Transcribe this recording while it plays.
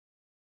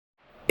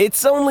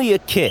It's only a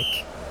kick,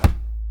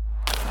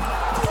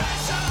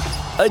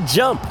 a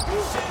jump,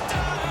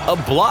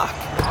 a block.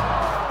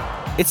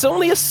 It's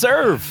only a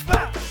serve.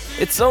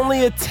 It's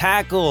only a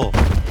tackle,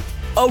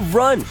 a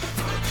run.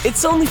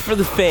 It's only for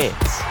the fans.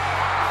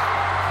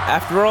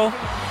 After all,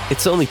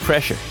 it's only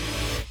pressure.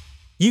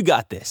 You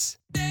got this.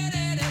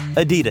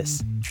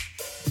 Adidas.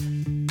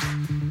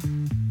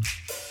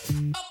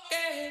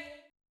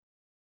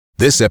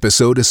 This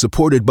episode is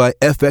supported by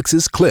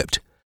FX's Clipped,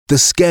 the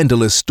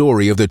scandalous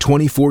story of the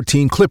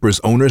 2014 Clippers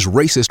owner's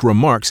racist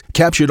remarks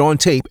captured on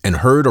tape and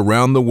heard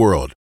around the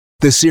world.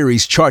 The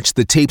series charts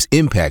the tape's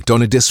impact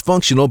on a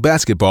dysfunctional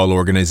basketball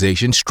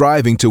organization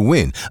striving to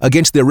win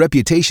against their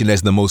reputation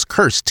as the most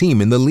cursed team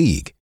in the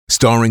league.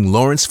 Starring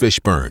Lawrence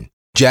Fishburne,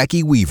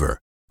 Jackie Weaver,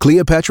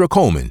 Cleopatra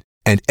Coleman,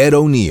 and Ed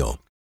O'Neill.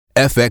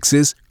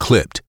 FX's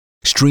Clipped,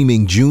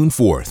 streaming June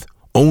 4th,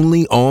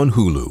 only on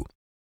Hulu.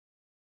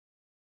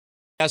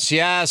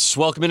 Yes.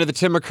 Welcome into the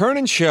Tim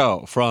McKernan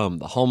Show from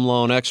the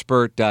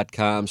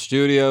HomeLoanExpert.com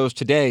studios.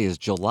 Today is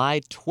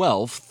July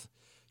 12th,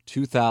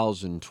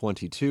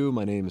 2022.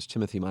 My name is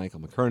Timothy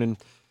Michael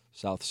McKernan,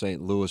 South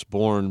St. Louis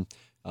born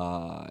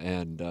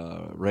and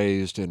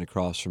raised, and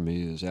across from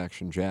me is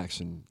Action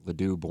Jackson,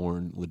 Ladue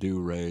born,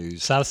 Ladue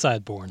raised.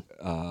 Southside born.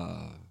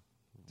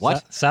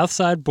 What?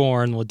 Southside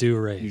born,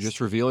 Ladue raised. You just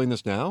revealing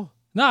this now?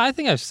 No, I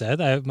think I've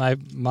said. My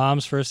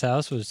mom's first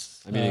house was...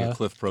 I'm eating a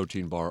Cliff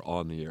Protein bar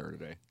on the air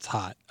today. It's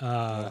hot.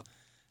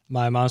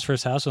 My mom's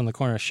first house was on the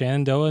corner of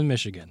Shenandoah and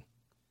Michigan.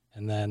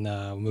 And then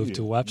moved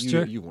to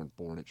Webster. You weren't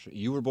born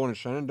you were born in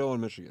Shenandoah,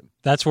 Michigan.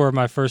 That's where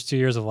my first 2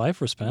 years of life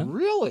were spent.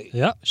 Really?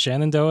 Yep,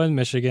 Shenandoah and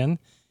Michigan.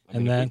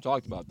 And then we've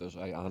talked about this.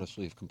 I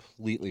honestly have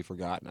completely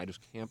forgotten. I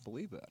just can't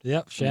believe that.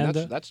 Yep,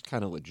 Shenandoah. That's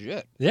kind of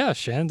legit. Yeah,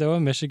 Shenandoah,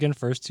 Michigan,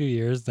 first 2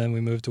 years. Then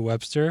we moved to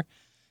Webster.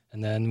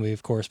 And then we,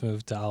 of course,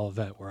 moved to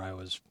Olivet, where I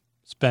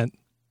spent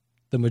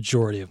the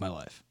majority of my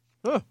life.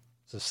 Huh.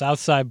 So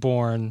Southside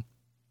born,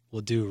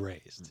 Ladue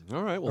raised.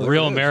 All right. Well, a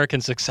real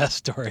American success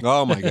story.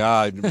 Oh, my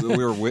God. We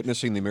were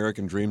witnessing the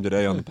American dream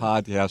today on the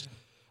podcast.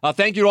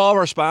 Thank you to all of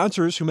our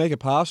sponsors who make it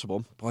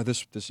possible. Boy,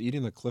 this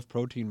eating the Cliff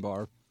Protein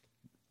bar.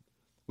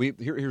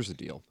 Here's the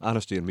deal.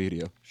 Honesty in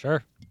media.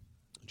 Sure.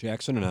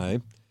 Jackson and I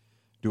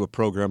do a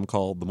program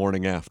called The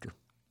Morning After.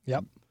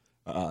 Yep.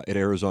 It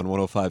airs on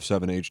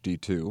 105.7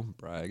 HD2,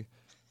 brag,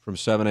 from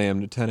 7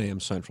 a.m. to 10 a.m.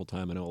 Central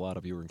Time. I know a lot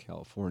of you are in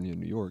California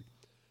and New York.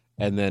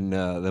 And then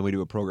we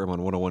do a program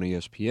on 101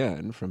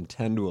 ESPN from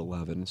 10 to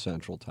 11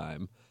 Central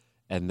Time.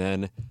 And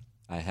then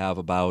I have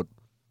about,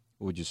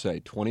 what would you say,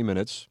 20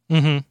 minutes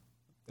of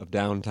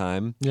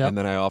downtime. Yep. And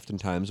then I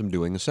oftentimes am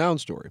doing a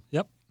sound story.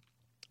 Yep.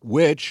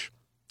 Which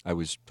I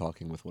was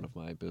talking with one of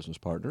my business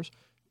partners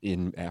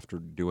after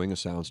doing a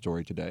sound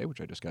story today, which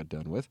I just got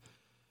done with.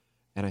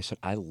 And I said,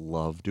 I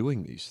love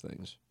doing these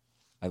things.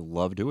 And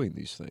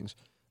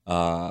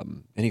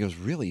he goes,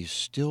 really, you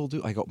still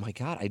do? I go, my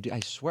God, I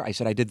swear. I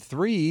said, I did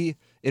 3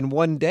 in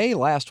one day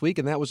last week,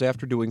 and that was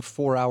after doing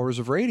 4 hours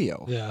of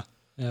radio.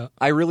 Yeah.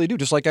 I really do,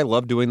 just like I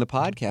love doing the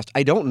podcast.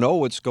 I don't know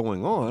what's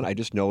going on. I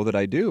just know that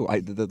I do.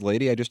 The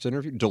lady I just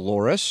interviewed,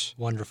 Dolores.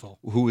 Wonderful.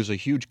 Who is a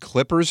huge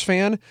Clippers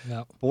fan,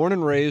 born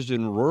and raised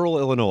in rural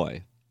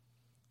Illinois,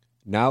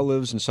 now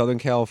lives in Southern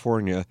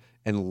California,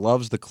 and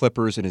loves the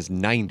Clippers and is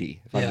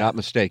 90, if I'm not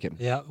mistaken.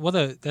 Yeah,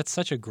 well, that's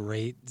such a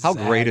great... How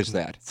great is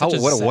that?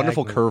 What a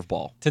wonderful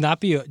curveball. To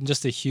not be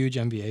just a huge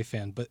NBA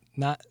fan, but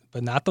not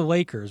the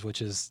Lakers,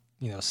 which is,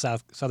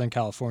 Southern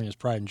California's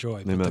pride and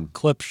joy, but the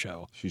Clip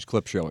Show. She's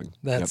clip showing.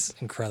 That's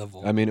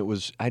incredible. I mean,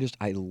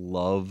 I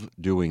love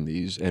doing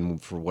these,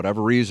 and for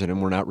whatever reason,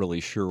 and we're not really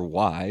sure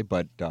why,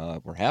 but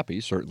we're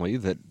happy, certainly,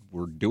 that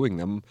we're doing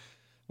them, I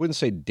wouldn't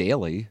say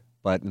daily,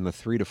 but in the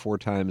 3 to 4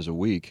 times a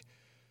week.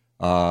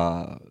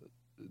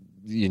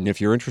 And if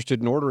you're interested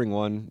in ordering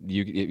one,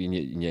 you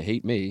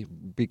hate me,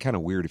 it'd be kind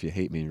of weird if you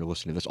hate me and you're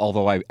listening to this.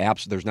 Although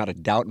there's not a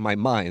doubt in my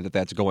mind that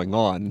that's going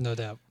on. No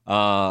doubt.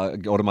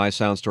 Go to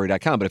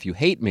mysoundstory.com. But if you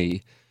hate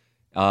me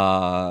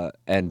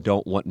and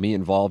don't want me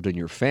involved in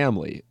your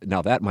family,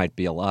 now that might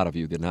be a lot of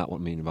you that not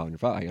want me involved in your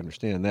family. I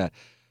understand that.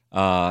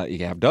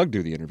 You have Doug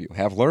do the interview,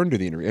 have Learn do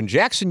the interview. And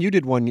Jackson, you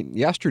did one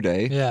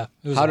yesterday. Yeah.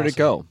 It was How did it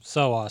go?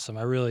 So awesome.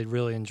 I really,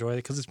 really enjoyed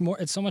it because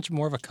it's so much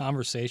more of a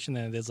conversation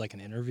than it is like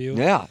an interview.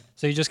 Yeah.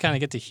 So you just kind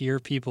of get to hear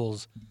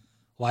people's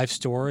life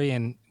story,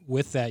 and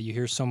with that, you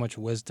hear so much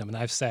wisdom. And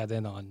I've sat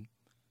in on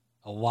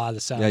a lot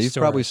of sound. Yeah, you've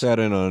probably sat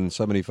in on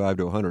 75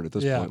 to 100 at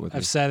this point with me.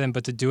 I've sat in,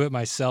 but to do it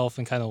myself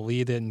and kind of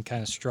lead it and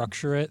kind of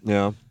structure it.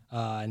 Yeah.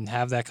 And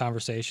have that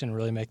conversation and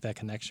really make that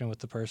connection with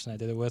the person I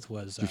did it with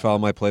was... Did you follow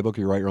my playbook?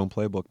 You write your own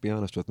playbook? Be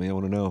honest with me. I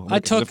want to know.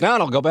 If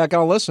not, I'll go back and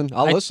I'll listen.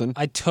 I'll listen.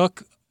 I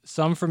took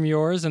some from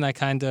yours, and I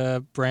kind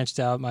of branched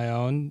out my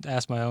own,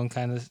 asked my own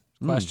kind of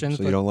questions.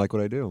 So you don't like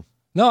what I do?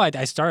 No,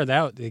 I started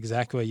out the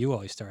exact way you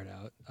always start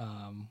out.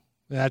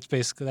 That's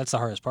the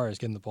hardest part, is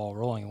getting the ball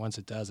rolling. And once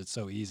it does, it's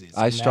so easy.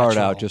 I start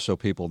out, just so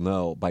people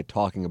know, by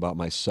talking about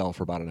myself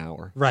for about an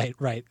hour. Right.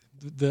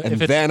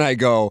 Then I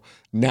go,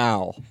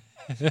 now.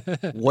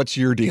 What's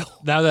your deal?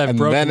 Now that I've and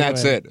broken then you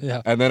that's in. it.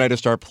 Yeah. And then I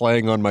just start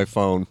playing on my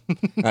phone.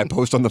 I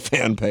post on the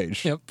fan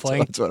page. Yep, So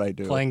that's what I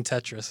do. Playing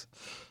Tetris.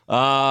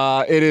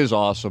 It is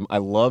awesome. I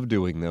love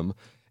doing them.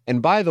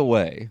 And by the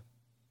way,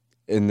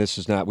 and this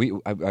is not,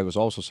 I was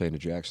also saying to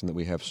Jackson that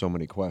we have so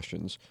many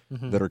questions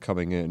that are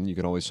coming in. You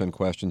can always send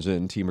questions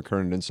in, T.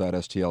 McKernan inside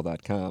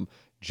STL.com.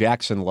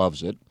 Jackson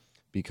loves it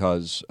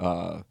because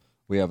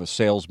we have a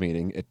sales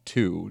meeting at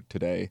 2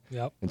 today.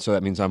 Yep. And so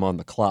that means I'm on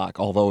the clock.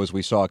 Although, as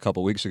we saw a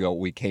couple weeks ago,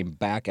 we came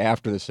back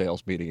after the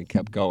sales meeting and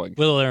kept going.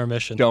 Little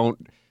intermission.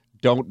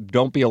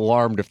 Don't be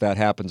alarmed if that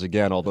happens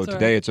again. Although That's all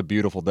today right. it's a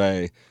beautiful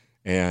day,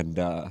 and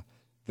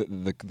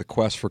the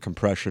quest for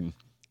compression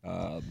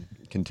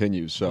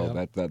continues.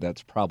 So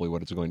that's probably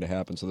what is going to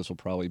happen. So this will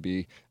probably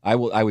be. I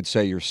would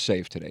say you're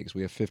safe today because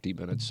we have 50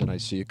 minutes, and I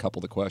see a couple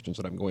of the questions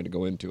that I'm going to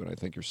go into, and I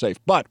think you're safe.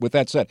 But with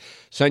that said,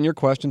 send your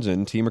questions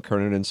in T.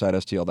 McKernan inside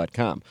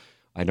STL.com.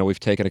 I know we've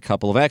taken a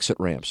couple of exit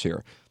ramps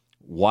here.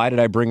 Why did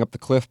I bring up the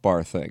Cliff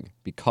Bar thing?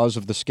 Because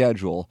of the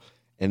schedule,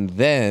 and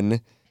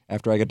then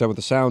after I got done with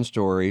the sound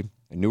story,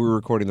 I knew we were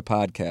recording the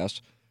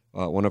podcast.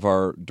 One of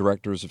our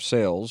directors of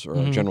sales, or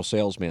our general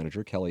sales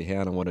manager, Kelly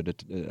Hanna, wanted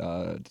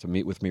to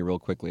meet with me real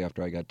quickly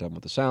after I got done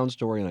with the sound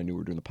story, and I knew we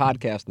were doing the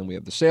podcast, and then we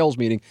have the sales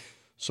meeting.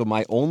 So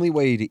my only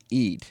way to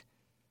eat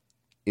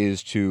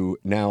is to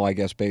now, I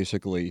guess,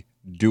 basically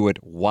do it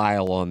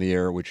while on the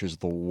air, which is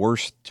the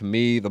worst, to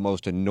me, the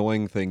most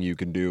annoying thing you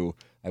can do.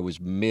 I was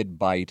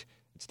mid-bite.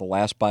 It's the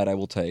last bite I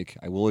will take.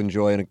 I will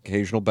enjoy an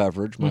occasional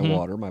beverage, my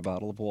water, my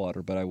bottle of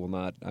water, but I will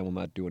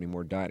not do any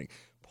more dining.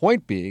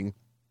 Point being,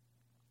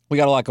 we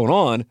got a lot going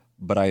on,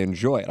 but I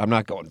enjoy it. I'm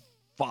not going,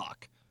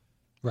 fuck.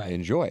 Right. I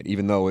enjoy it,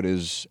 even though it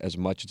is as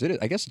much as it is.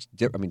 I guess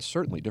it's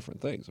certainly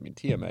different things. I mean,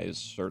 TMA is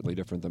certainly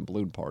different than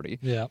Balloon Party.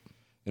 Yeah.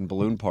 And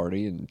Balloon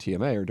Party and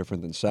TMA are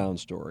different than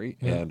Sound Story,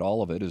 Yeah. and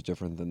all of it is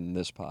different than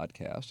this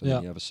podcast. And Yeah.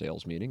 then you have a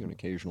sales meeting and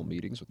occasional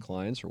meetings with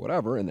clients or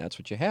whatever, and that's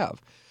what you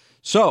have.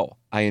 So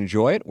I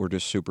enjoy it. We're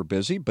just super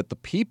busy, but the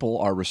people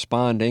are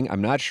responding.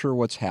 I'm not sure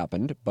what's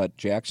happened, but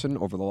Jackson,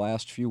 over the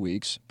last few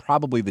weeks,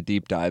 probably the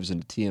deep dives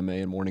into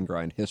TMA and Morning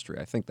Grind history,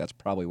 I think that's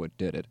probably what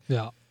did it,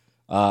 Yeah.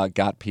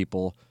 got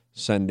people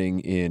sending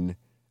in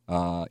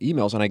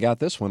emails. And I got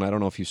this one. I don't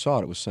know if you saw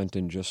it. It was sent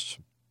in just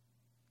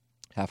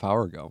half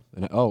hour ago.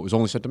 And it was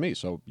only sent to me,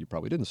 so you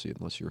probably didn't see it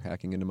unless you're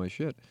hacking into my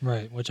shit.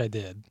 Right, which I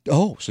did.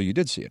 Oh, so you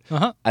did see it.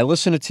 Uh-huh. I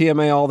listen to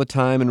TMA all the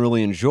time and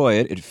really enjoy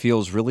it. It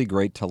feels really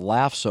great to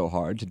laugh so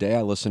hard. Today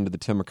I listened to the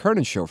Tim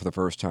McKernan Show for the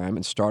first time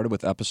and started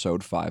with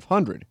episode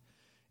 500.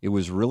 It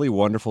was really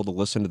wonderful to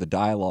listen to the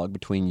dialogue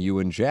between you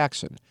and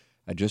Jackson.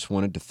 I just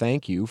wanted to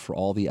thank you for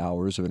all the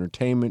hours of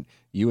entertainment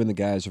you and the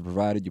guys have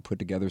provided. You put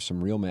together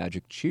some real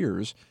magic.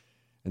 Cheers.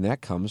 And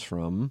that comes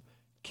from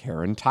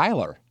Karen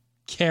Tyler.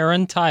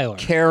 Karen Tyler.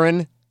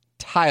 Karen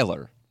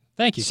Tyler.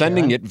 Thank you,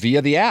 Sending Karen. it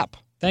via the app.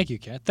 Thank you,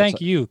 Karen.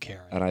 Thank you,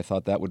 Karen. And I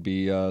thought that would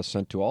be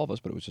sent to all of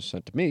us, but it was just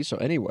sent to me. So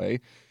anyway,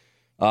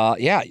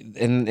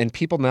 and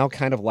people now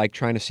kind of like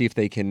trying to see if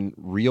they can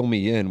reel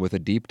me in with a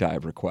deep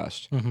dive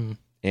request. Mm-hmm.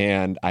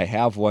 And I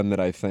have one that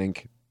I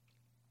think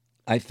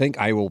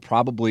I will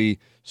probably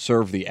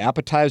serve the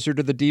appetizer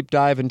to the deep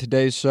dive in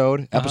today's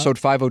sode. Episode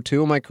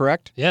 502, am I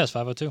correct? Yes,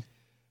 502.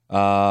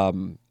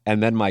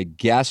 And then my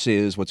guess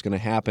is what's going to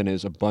happen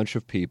is a bunch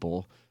of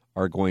people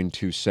are going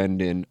to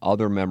send in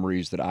other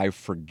memories that I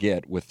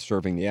forget with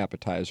serving the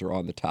appetizer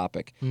on the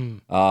topic.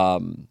 I'm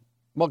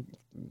going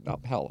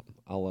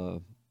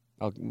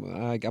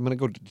to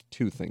go to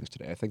two things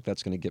today. I think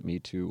that's going to get me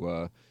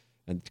to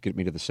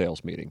the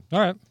sales meeting. All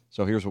right.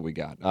 So here's what we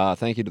got.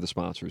 Thank you to the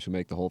sponsors who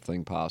make the whole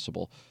thing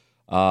possible.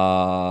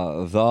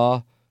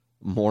 The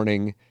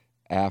morning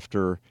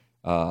after.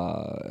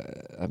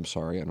 I'm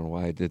sorry, I don't know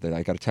why I did that.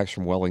 I got a text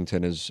from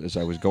Wellington as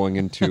I was going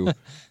into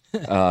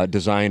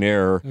Design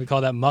Air. We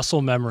call that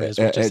muscle memory. Is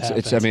what just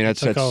happened. It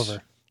took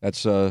over.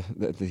 That's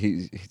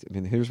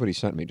here's what he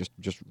sent me just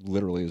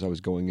literally as I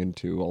was going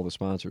into all the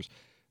sponsors.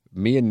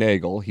 Me and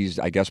Nagel, he's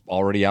I guess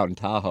already out in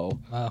Tahoe.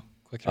 Wow,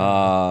 quick.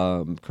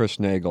 Chris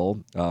Nagel,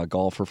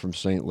 golfer from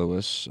St.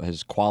 Louis,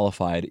 has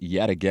qualified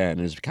yet again.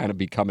 Is kind of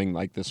becoming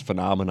like this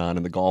phenomenon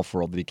in the golf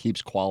world that he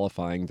keeps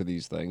qualifying to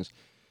these things.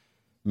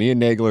 Me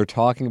and Nagel are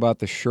talking about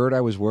the shirt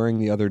I was wearing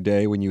the other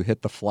day when you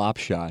hit the flop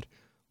shot.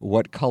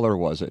 What color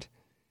was it?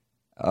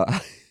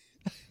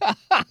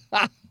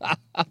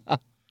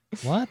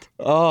 What?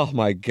 Oh,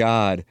 my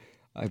God.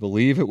 I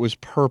believe it was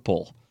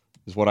purple,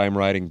 is what I'm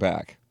writing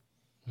back.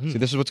 See,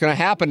 this is what's going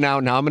to happen now.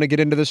 Now I'm going to get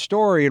into this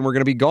story, and we're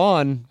going to be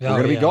gone. We're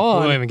going to be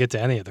gone. We won't even get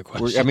to any of the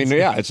questions.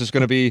 It's just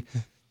going to be...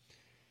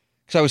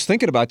 Because I was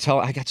thinking about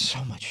I got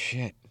so much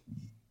shit.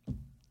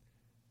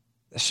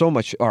 So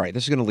much. All right,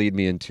 this is going to lead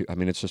me into...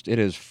 it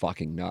is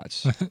fucking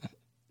nuts.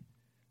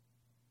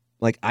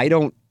 Like, I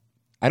don't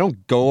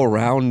go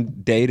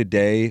around day to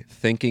day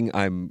thinking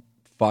I'm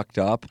fucked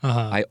up. Uh-huh.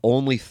 I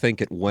only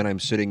think it when I'm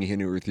sitting in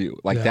here with you.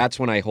 Like, that's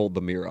when I hold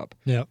the mirror up.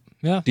 Yep.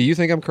 Yeah. Do you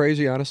think I'm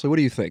crazy, honestly? What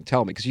do you think?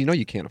 Tell me, because you know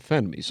you can't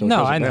offend me, so it No,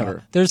 doesn't I know.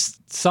 matter. There's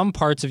some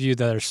parts of you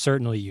that are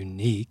certainly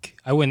unique.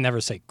 I would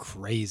never say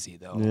crazy,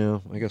 though.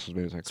 Yeah, I guess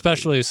maybe it's not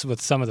Especially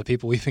with some of the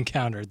people we've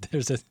encountered.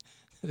 There's a crazy.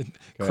 Okay,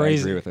 crazy.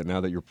 I agree with it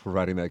now that you're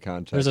providing that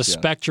context. There's a yes.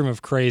 spectrum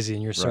of crazy,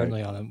 and you're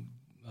certainly on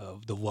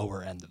the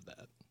lower end of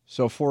that.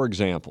 So, for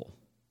example,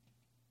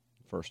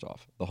 first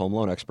off,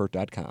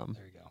 thehomeloanexpert.com,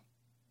 There you go.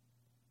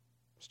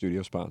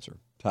 studio sponsor,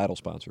 title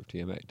sponsor of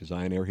TMA,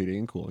 Design Air Heating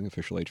and Cooling,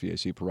 official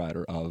HVAC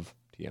provider of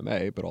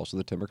TMA, but also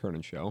the Tim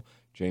McKernan Show,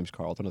 James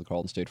Carlton of the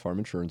Carlton State Farm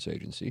Insurance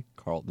Agency,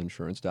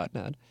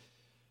 carltoninsurance.net,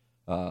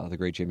 the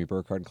great Jamie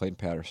Burkhardt and Clayton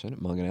Patterson at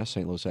Mungan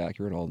St. Louis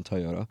Acura and Alton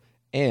Toyota,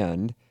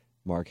 and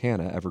Mark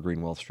Hanna,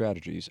 Evergreen Wealth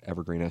Strategies,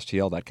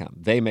 evergreenstl.com.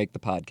 They make the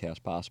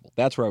podcast possible.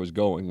 That's where I was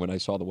going when I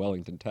saw the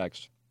Wellington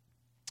text.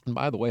 And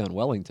by the way, on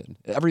Wellington,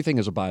 everything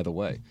is a by the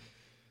way.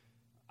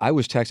 I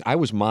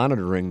was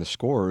monitoring the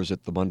scores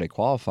at the Monday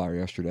qualifier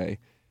yesterday,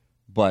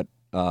 but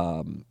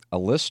a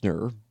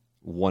listener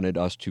wanted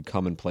us to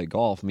come and play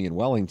golf, me and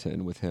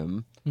Wellington, with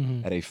him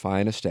at a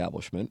fine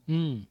establishment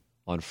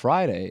on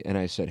Friday. And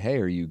I said, hey,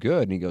 are you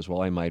good? And he goes,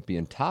 well, I might be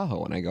in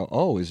Tahoe. And I go,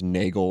 oh, is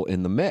Nagel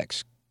in the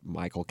mix?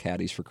 Michael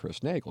caddies for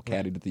Chris Nagel.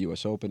 Caddied at the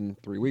U.S. Open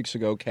 3 weeks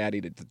ago,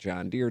 caddied at the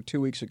John Deere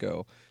 2 weeks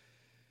ago.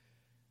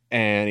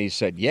 And he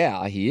said,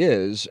 yeah, he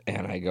is.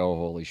 And I go,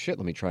 holy shit,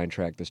 let me try and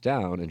track this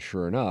down. And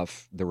sure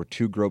enough, there were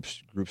two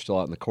groups still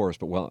out in the course,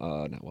 but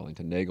not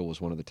Wellington. Nagel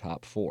was one of the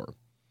top four.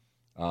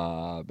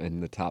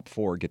 And the top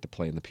four get to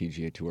play in the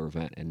PGA Tour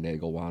event. And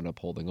Nagel wound up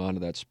holding on to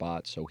that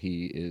spot, so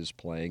he is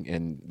playing.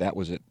 And that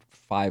was at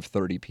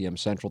 5:30 p.m.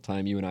 Central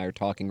Time. You and I are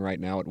talking right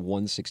now at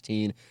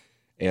 1:16,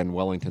 and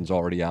Wellington's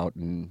already out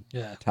in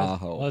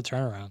Tahoe. What a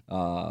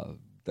turnaround.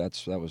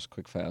 That was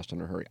quick, fast,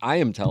 in a hurry. I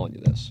am telling you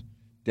this.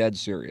 Dead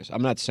serious.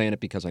 I'm not saying it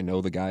because I know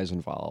the guys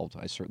involved.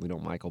 I certainly know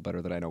Michael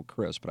better than I know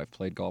Chris, but I've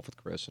played golf with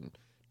Chris and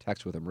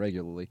text with him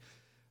regularly.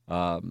 He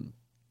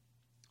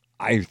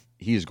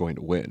is going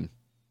to win.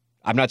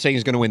 I'm not saying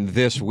he's going to win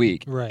this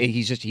week. Right.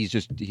 He's just. He's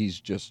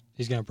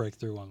going to break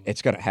through one week.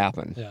 It's going to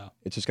happen. Yeah.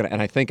 It's just going to.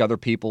 And I think other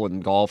people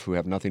in golf who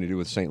have nothing to do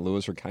with St.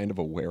 Louis are kind of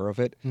aware of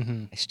it.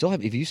 Mm-hmm. I still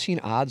have. Have you seen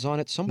odds on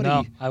it? Somebody.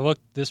 No, I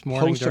looked this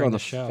morning posted during on the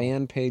the show.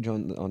 fan page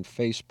on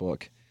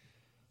Facebook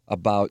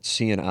about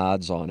seeing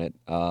odds on it.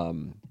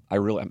 I'm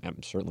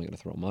certainly going to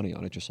throw money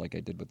on it, just like I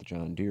did with the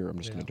John Deere. I'm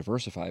just going to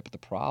diversify it. But the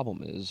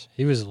problem is,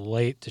 he was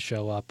late to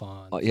show up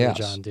on yes,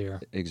 the John Deere.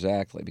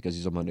 Exactly, because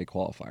he's a Monday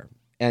qualifier.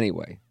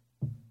 Anyway,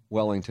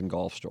 Wellington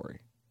golf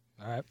story.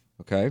 All right.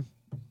 Okay.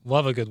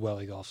 Love a good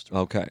Welly golf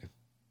story. Okay.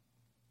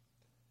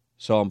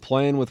 So I'm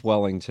playing with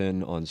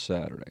Wellington on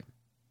Saturday.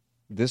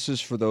 This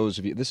is for those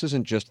of you. This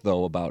isn't just,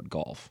 though, about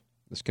golf.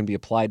 This can be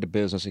applied to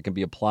business. It can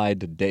be applied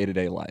to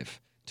day-to-day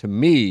life. To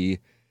me,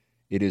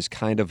 it is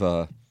kind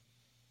of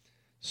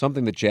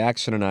something that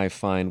Jackson and I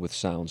find with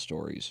sound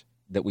stories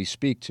that we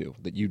speak to,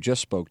 that you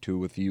just spoke to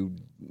with you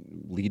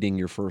leading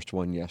your first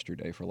one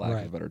yesterday, for lack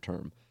of a better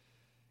term,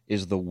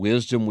 is the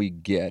wisdom we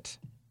get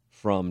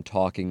from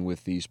talking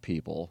with these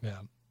people.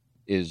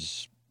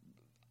 Is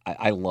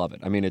I love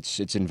it. I mean,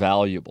 it's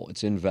invaluable.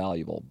 It's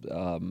invaluable.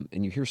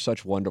 And you hear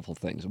such wonderful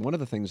things. And one of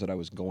the things that I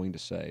was going to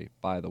say,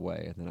 by the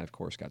way, and then I, of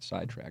course, got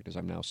sidetracked, as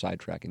I'm now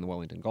sidetracking the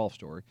Wellington golf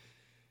story,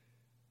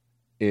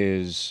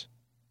 is,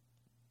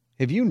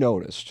 have you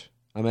noticed,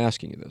 I'm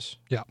asking you this,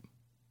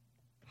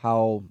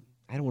 how,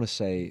 I don't want to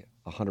say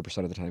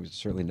 100% of the time, it's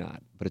certainly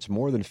not, but it's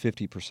more than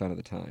 50% of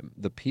the time,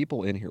 the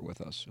people in here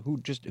with us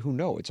who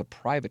know it's a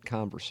private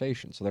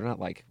conversation, so they're not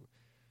like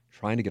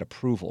trying to get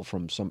approval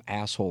from some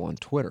asshole on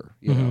Twitter,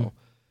 you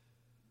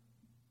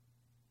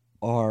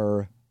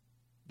know,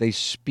 they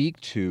speak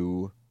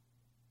to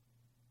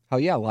how,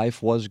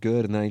 life was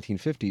good in the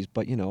 1950s,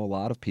 but, a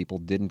lot of people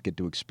didn't get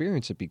to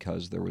experience it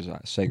because there was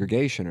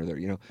segregation or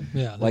they're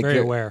very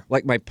aware.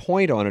 Like, my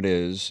point on it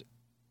is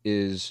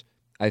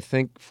I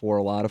think for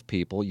a lot of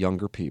people,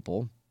 younger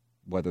people,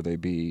 whether they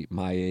be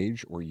my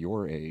age or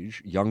your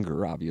age,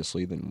 younger,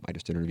 obviously, than I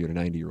just interviewed a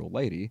 90-year-old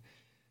lady,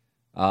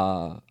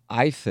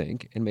 I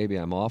think, and maybe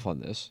I'm off on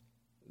this,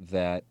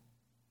 that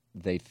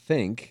they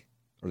think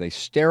or they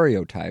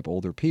stereotype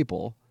older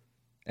people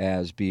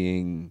as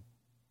being,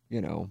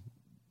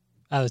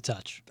 out of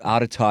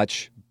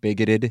touch,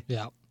 bigoted.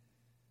 Yeah.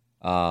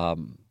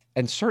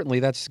 And certainly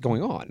that's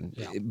going on.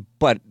 Yeah.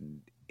 But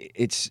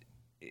it's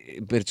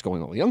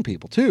going on with young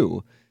people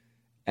too.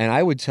 And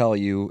I would tell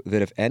you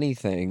that if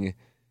anything,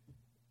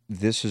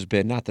 this has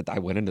been, not that I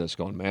went into this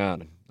going,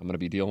 man, I'm going to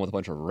be dealing with a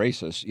bunch of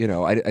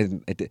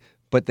racists,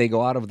 but they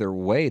go out of their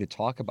way to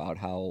talk about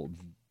how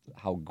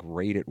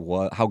great it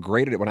was,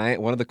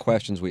 one of the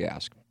questions we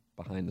ask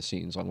behind the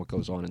scenes on what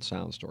goes on in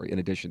Sound Story, in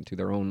addition to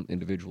their own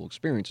individual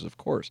experiences, of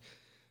course,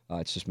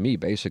 it's just me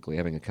basically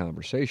having a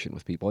conversation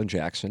with people, and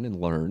Jackson and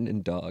Learn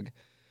and Doug,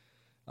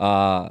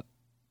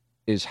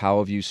 is how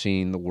have you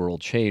seen the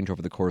world change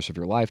over the course of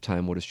your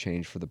lifetime? What has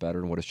changed for the better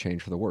and what has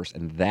changed for the worse?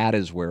 And that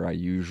is where I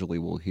usually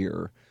will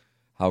hear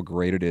how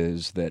great it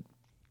is that,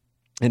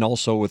 and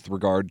also with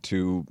regard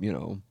to,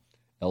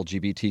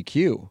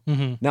 LGBTQ.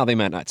 Mm-hmm. Now, they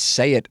might not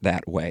say it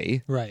that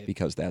way, Right.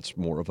 because that's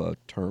more of a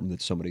term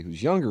that somebody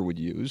who's younger would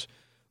use,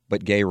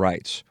 but gay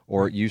rights.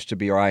 Or it used to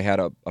be, or I had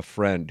a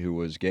friend who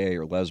was gay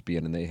or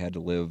lesbian and they had to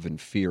live in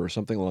fear or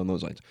something along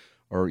those lines.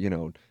 Or,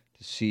 to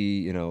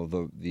see,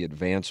 the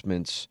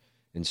advancements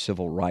in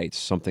civil rights,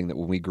 something that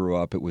when we grew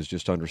up, it was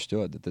just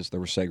understood that there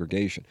was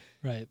segregation.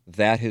 Right.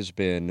 That has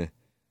been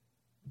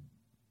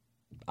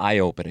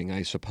eye-opening,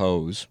 I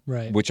suppose,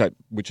 Right. which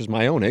is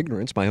my own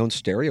ignorance, my own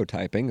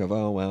stereotyping of,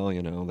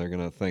 they're going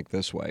to think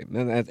this way.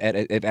 And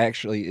it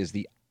actually is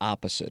the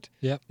opposite,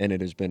 Yep. and it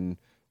has been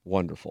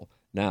wonderful.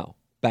 Now,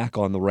 back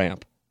on the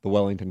ramp, the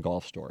Wellington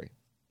golf story.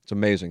 It's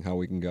amazing how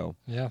we can go.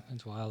 Yeah,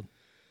 it's wild.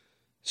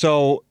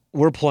 So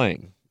we're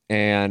playing,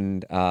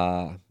 and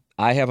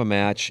I have a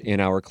match in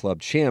our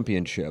club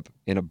championship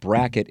in a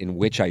bracket in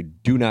which I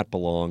do not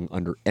belong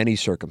under any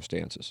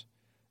circumstances.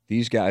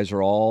 These guys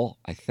are all,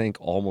 I think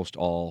almost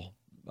all,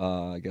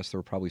 I guess there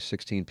were probably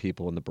 16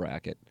 people in the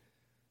bracket.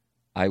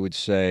 I would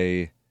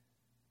say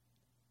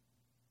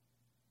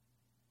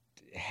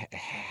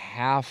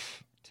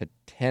half to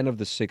 10 of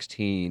the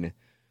 16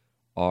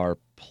 are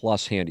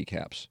plus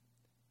handicaps,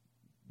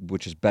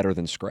 which is better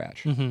than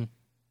scratch.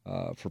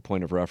 Mm-hmm. For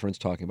point of reference,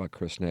 talking about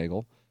Chris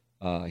Nagel,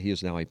 he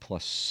is now a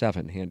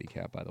 +7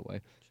 handicap, by the way.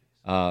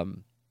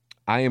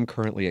 I am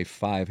currently a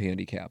 5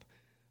 handicap.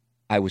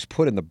 I was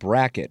put in the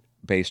bracket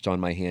based on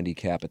my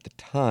handicap at the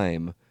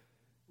time,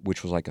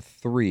 which was like a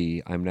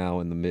 3. I'm now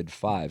in the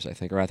mid-5s, I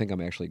think, or I think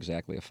I'm actually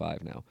exactly a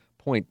 5 now.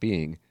 Point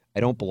being, I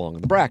don't belong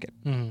in the bracket.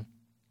 Mm-hmm.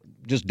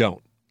 Just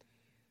don't.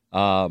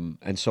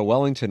 And so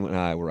Wellington and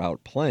I were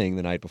out playing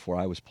the night before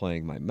I was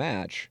playing my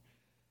match.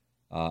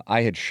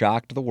 I had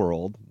shocked the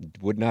world,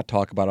 would not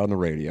talk about it on the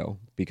radio,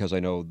 because I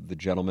know the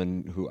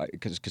gentleman who,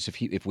 because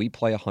if we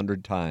play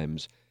 100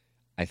 times,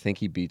 I think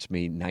he beats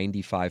me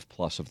 95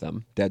 plus of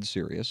them, dead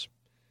serious.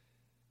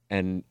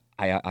 And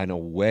in a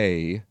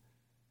way,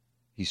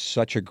 he's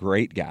such a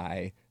great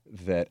guy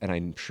that, and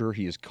I'm sure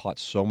he has caught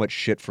so much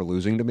shit for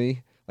losing to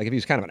me. Like, if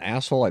he's kind of an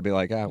asshole, I'd be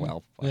like, fuck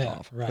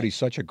off. Right. But he's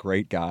such a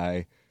great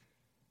guy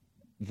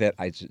that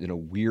in a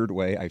weird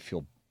way, I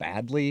feel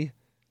badly.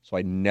 So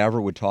I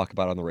never would talk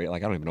about it on the radio.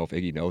 Like, I don't even know if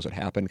Iggy knows it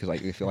happened, because I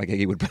feel like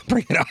Iggy would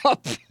bring it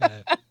up.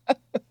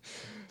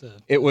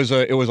 It was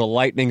a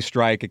lightning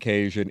strike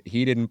occasion.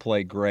 He didn't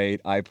play great.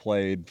 I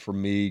played, for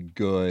me,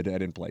 good. I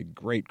didn't play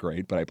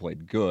great, but I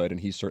played good, and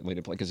he certainly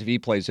didn't play. Because if he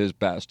plays his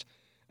best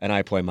and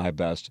I play my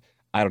best,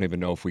 I don't even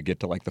know if we get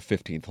to like the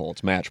 15th hole.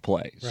 It's match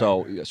play.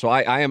 Right.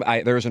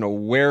 So there's an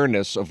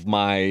awareness of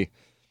my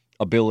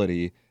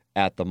ability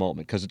at the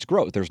moment, because it's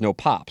growth. There's no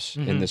pops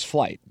in this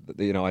flight.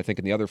 I think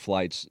in the other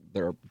flights,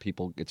 there are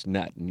people, it's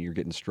net, and you're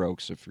getting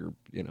strokes if you're,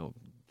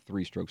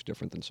 3 strokes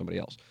different than somebody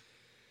else.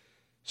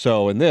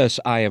 So in this,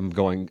 I'm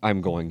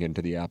going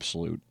into the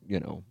absolute,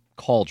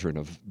 cauldron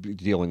of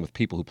dealing with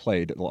people who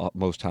played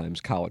most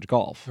times college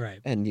golf. Right.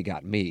 And you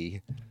got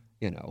me,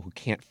 who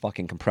can't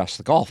fucking compress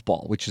the golf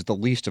ball, which is the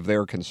least of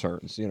their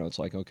concerns. It's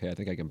like, okay, I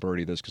think I can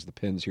birdie this because the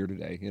pin's here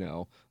today.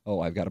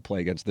 I've got to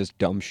play against this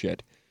dumb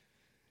shit.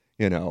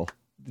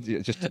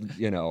 Just,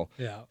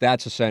 Yeah.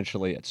 That's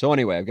essentially it. So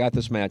anyway, I've got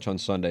this match on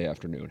Sunday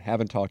afternoon.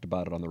 Haven't talked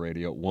about it on the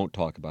radio. Won't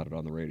talk about it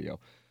on the radio.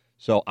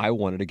 So I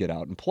wanted to get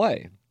out and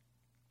play.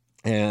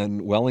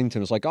 And Wellington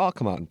was like,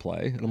 come out and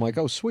play. And I'm like,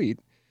 oh, sweet.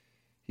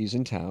 He's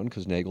in town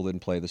because Nagel didn't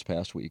play this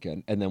past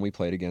weekend. And then we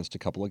played against a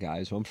couple of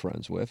guys who I'm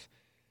friends with.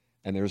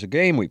 And there's a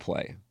game we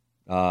play,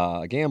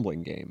 a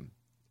gambling game.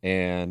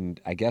 And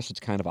I guess it's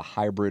kind of a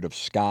hybrid of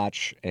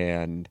Scotch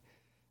and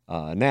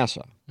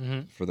NASA.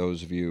 Mm-hmm. For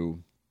those of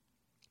you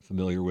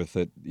familiar with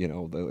it,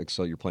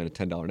 so you're playing a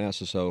 $10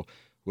 NASA. So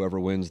whoever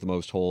wins the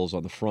most holes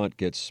on the front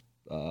gets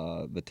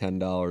the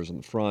 $10 in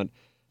the front.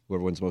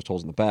 Whoever wins the most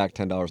holes in the back,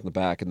 $10 in the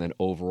back, and then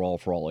overall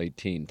for all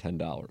 18, $10.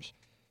 So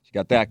you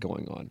got that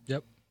going on.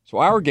 Yep. So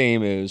our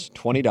game is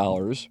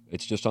 $20.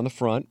 It's just on the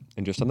front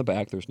and just on the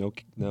back. There's no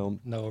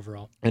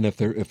overall. And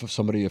if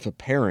a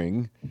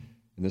pairing,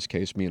 in this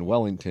case me and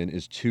Wellington,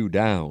 is 2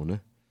 down,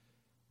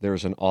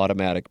 there's an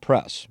automatic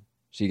press.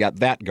 So you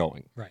got that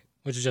going. Right.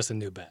 Which is just a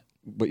new bet.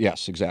 But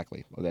yes,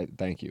 exactly. Well,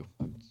 thank you.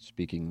 I'm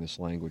speaking this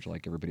language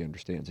like everybody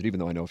understands it, even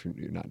though I know if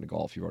you're not into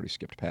golf, you've already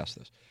skipped past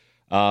this.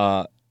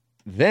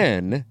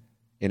 Then,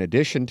 in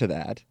addition to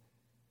that,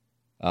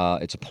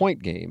 it's a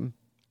point game.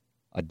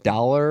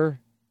 $1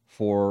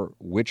 for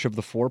which of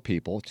the 4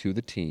 people to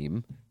the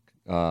team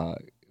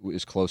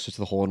is closest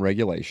to the hole in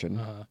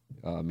regulation,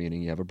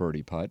 meaning you have a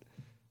birdie putt,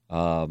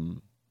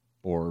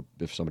 or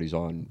if somebody's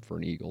on for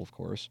an eagle, of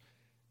course.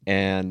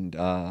 And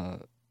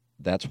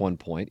that's 1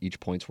 point. Each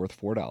point's worth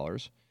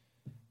 $4.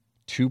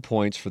 2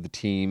 points for the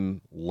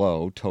team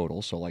low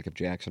total. So like if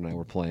Jackson and I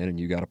were playing and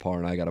you got a par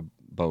and I got a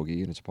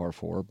bogey and it's a par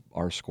 4,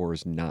 our score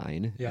is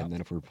 9. Yeah. And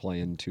then if we're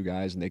playing 2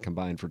 guys and they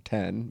combine for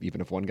 10,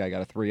 even if one guy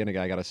got a 3 and a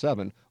guy got a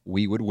 7,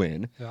 we would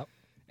win. Yep.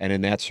 And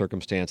in that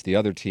circumstance, the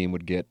other team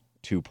would get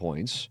 2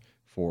 points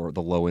for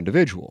the low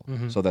individual.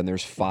 Mm-hmm. So then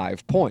there's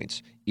 5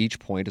 points. Each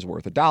point is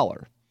worth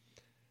 $1.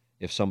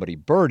 If somebody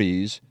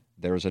birdies,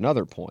 there's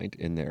another point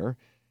in there.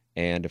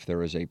 And if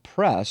there is a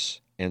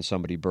press and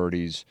somebody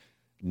birdies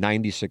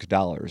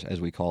 $96, as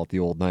we call it, the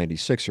old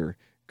 96er,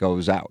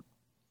 goes out.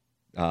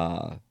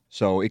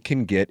 So it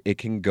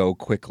can go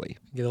quickly.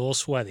 Get a little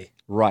sweaty.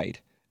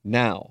 Right.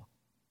 Now,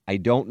 I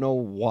don't know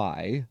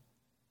why.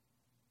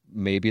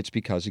 Maybe it's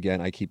because,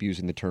 again, I keep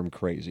using the term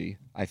crazy.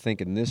 I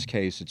think in this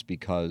case it's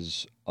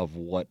because of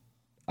what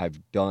I've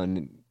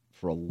done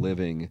for a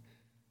living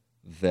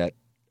that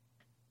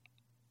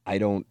I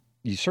don't.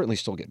 You certainly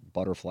still get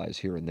butterflies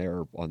here and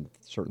there on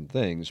certain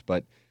things,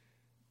 but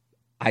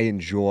I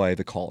enjoy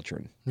the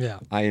cauldron. Yeah.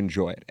 I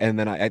enjoy it. And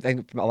then I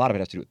think a lot of it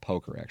has to do with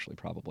poker, actually,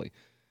 probably.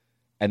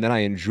 And then I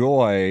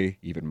enjoy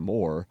even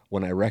more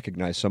when I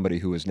recognize somebody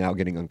who is now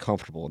getting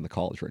uncomfortable in the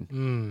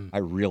cauldron. I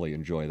really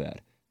enjoy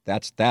that.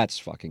 That's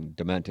fucking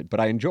demented, but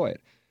I enjoy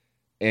it.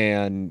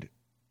 And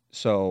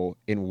so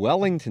in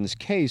Wellington's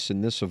case,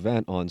 in this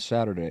event on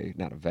Saturday,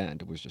 not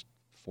event, it was just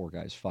 4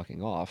 guys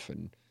fucking off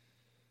and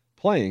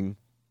playing,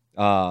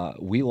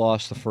 we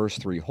lost the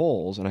first 3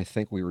 holes, and I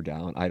think we were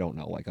down, I don't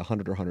know, like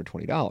 $100 or $120.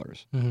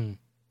 Mm-hmm.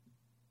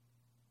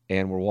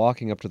 And we're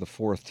walking up to the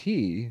 4th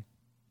tee,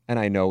 and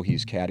I know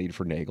he's caddied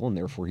for Nagel, and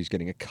therefore he's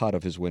getting a cut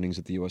of his winnings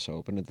at the U.S.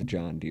 Open at the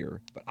John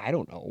Deere. But I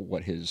don't know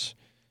what his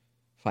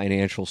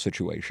financial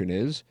situation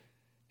is.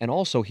 And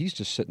also, he's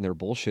just sitting there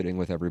bullshitting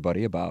with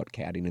everybody about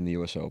caddying in the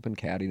U.S. Open,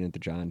 caddying at the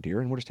John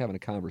Deere, and we're just having a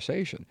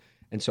conversation.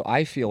 And so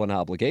I feel an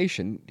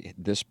obligation,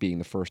 this being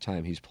the first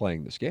time he's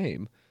playing this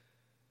game,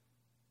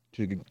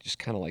 to just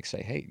kind of like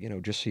say, hey,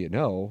 just so you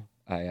know,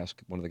 I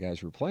asked one of the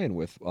guys we were playing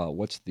with,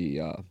 what's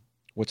the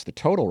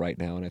total right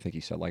now? And I think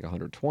he said like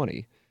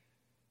 120.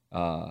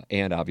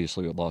 And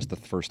obviously we lost the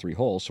first 3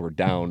 holes, so we're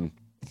down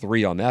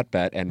 3 on that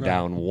bet and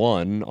down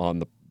 1 on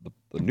the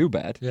new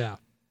bet. Yeah.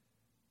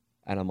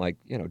 And I'm like,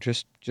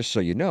 just so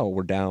you know,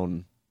 we're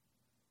down.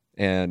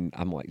 And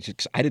I'm like,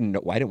 I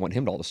didn't want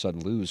him to all of a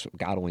sudden lose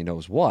God only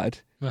knows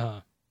what.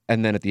 Uh-huh.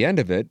 And then at the end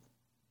of it,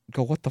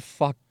 go, what the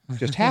fuck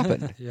just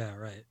happened? Yeah,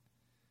 right.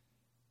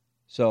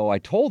 So I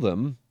told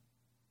him,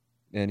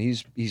 and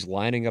he's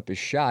lining up his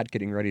shot,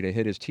 getting ready to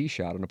hit his tee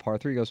shot on a par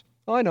 3. He goes,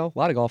 oh, I know, a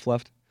lot of golf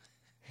left.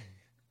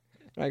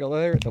 And I go,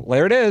 there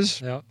it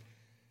is. Yep.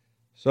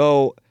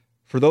 So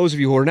for those of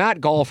you who are not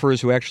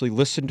golfers who actually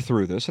listened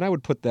through this, and I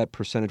would put that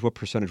percentage, what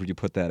percentage would you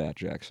put that at,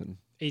 Jackson?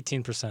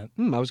 18%.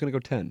 I was going to go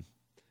 10.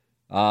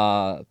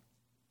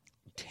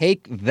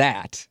 Take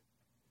that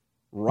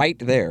right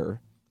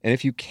there, and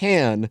if you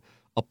can,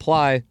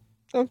 apply,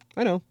 oh,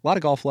 I know, a lot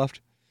of golf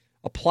left.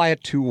 Apply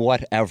it to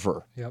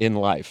whatever in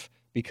life,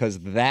 because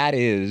that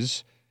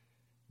is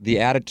the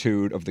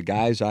attitude of the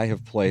guys I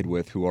have played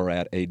with who are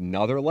at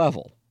another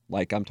level.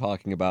 Like I'm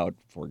talking about,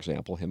 for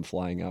example, him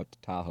flying out to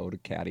Tahoe to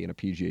caddy in a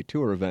PGA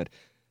Tour event.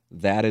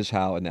 That is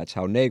how, and that's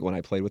how Nagel, when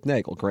I played with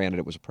Nagel. Granted,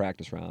 it was a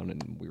practice round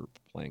and we were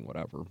playing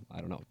whatever.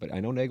 I don't know. But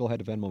I know Nagel had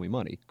to Venmo me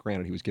money.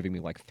 Granted, he was giving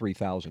me like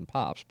 3,000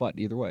 pops. But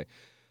either way,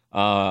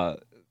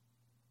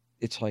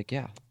 it's like,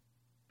 yeah,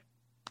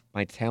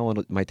 my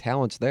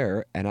talent's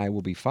there and I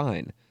will be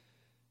fine.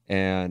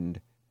 And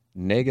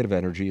negative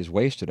energy is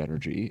wasted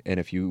energy. And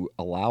if you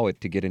allow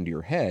it to get into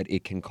your head,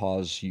 it can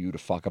cause you to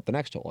fuck up the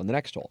next hole and the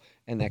next hole.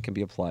 And that can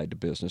be applied to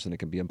business and it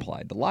can be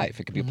applied to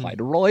life. It can be applied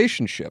to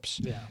relationships.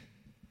 Yeah.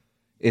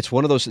 It's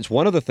one of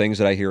the things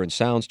that I hear in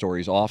sound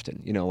stories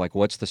often, like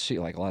what's the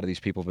like a lot of these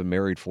people have been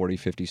married 40,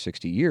 50,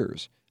 60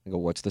 years. I go,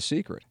 what's the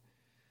secret?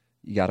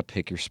 You got to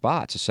pick your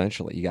spots,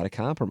 essentially. You got to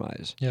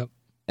compromise. Yep.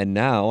 And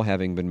now,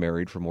 having been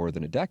married for more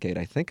than a decade,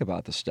 I think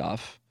about the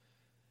stuff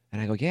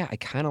and I go, yeah, I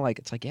kind of like,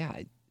 it's like,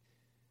 yeah,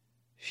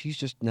 she's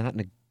just not in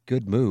a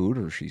good mood,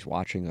 or she's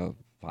watching a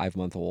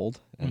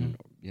 5-month-old and,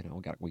 we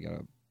got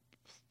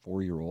a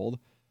 4-year-old.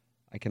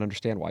 I can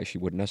understand why she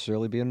wouldn't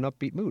necessarily be in an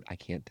upbeat mood. I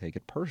can't take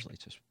it personally.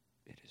 It's just,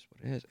 it is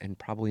what it is. And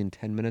probably in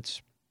 10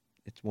 minutes,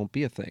 it won't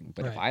be a thing.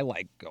 But if I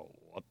go,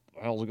 what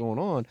the hell's going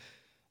on?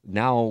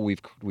 Now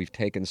we've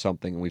taken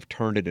something and we've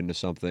turned it into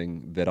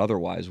something that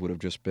otherwise would have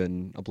just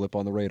been a blip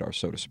on the radar,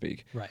 so to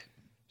speak. Right.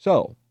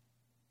 So,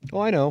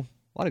 I know,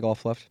 a lot of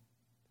golf left.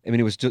 I mean,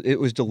 it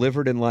was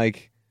delivered in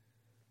like,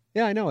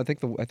 yeah, I know. I think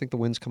the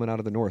wind's coming out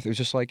of the north. It was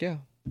just like, yeah,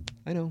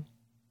 I know.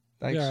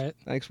 Thanks. All right.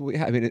 Thanks.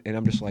 Yeah, I mean, and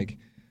I'm just like,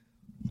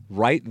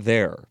 right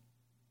there.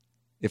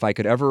 If I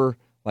could ever,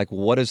 like,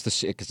 what is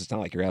the, because it's not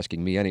like you're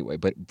asking me anyway,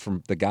 but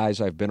from the guys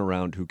I've been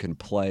around who can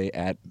play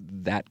at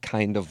that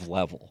kind of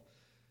level,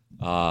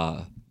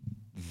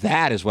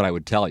 that is what I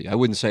would tell you. I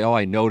wouldn't say, oh,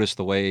 I noticed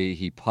the way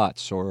he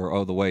putts, or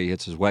oh, the way he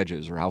hits his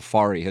wedges, or how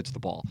far he hits the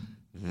ball.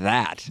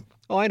 That,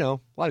 oh, I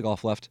know, a lot of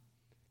golf left.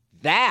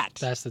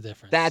 That's the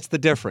difference. That's the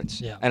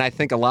difference. Yeah. And I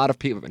think a lot of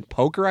people, in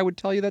poker, I would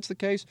tell you that's the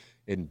case.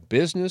 In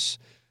business,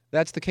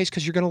 that's the case,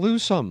 because you're going to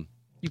lose some.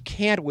 You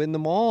can't win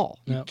them all.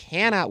 You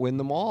cannot win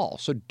them all.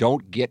 So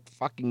don't get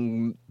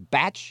fucking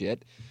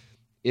batshit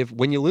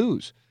when you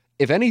lose.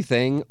 If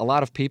anything, a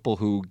lot of people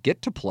who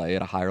get to play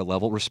at a higher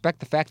level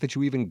respect the fact that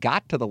you even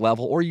got to the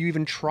level, or you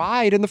even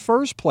tried in the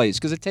first place,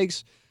 because it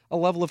takes a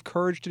level of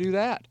courage to do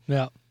that.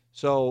 Yeah.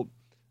 So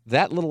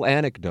that little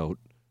anecdote,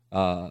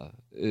 I'm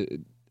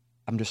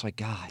just like,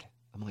 God,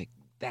 I'm like,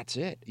 that's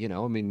it.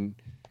 I mean,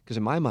 Because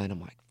in my mind,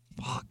 I'm like,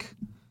 fuck.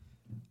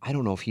 I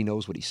don't know if he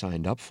knows what he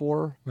signed up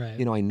for. Right.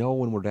 You know, I know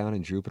when we're down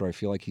in Jupiter, I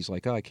feel like he's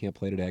like, oh, I can't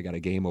play today. I got a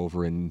game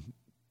over in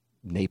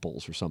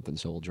Naples or something,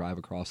 so we'll drive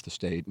across the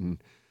state.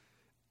 And,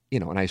 you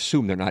know, and I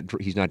assume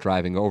he's not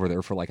driving over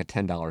there for like a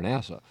 $10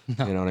 NASA.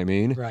 No. You know what I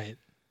mean? Right.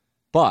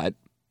 But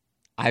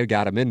I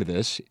got him into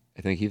this.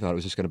 I think he thought it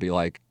was just going to be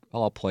like,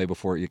 well, I'll play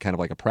before you, kind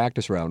of like a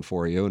practice round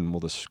for you, and we'll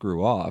just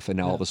screw off. And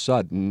now all of a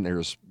sudden,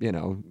 there's, you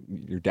know,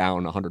 you're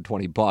down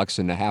 $120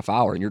 in a half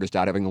hour, and you're just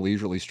out having a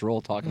leisurely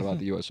stroll talking about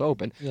the U.S.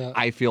 Open. Yeah.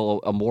 I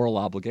feel a moral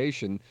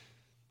obligation.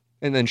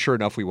 And then, sure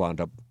enough, we wound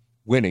up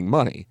winning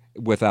money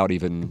without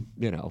even,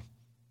 you know,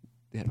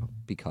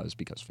 because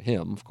for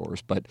him, of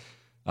course. But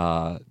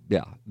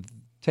yeah,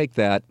 take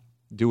that.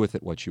 Do with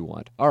it what you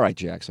want. All right,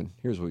 Jackson.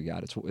 Here's what we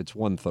got. It's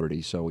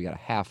 1:30, so we got a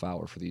half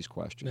hour for these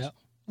questions. Yeah.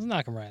 Let's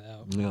knock them right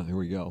out. Yeah, here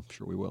we go.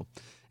 Sure we will.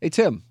 Hey,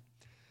 Tim,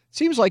 it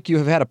seems like you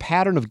have had a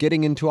pattern of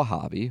getting into a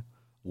hobby,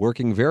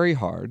 working very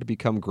hard to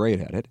become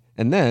great at it,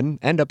 and then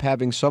end up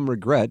having some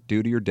regret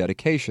due to your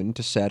dedication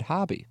to said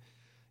hobby.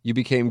 You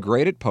became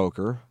great at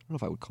poker. I don't know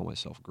if I would call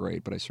myself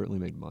great, but I certainly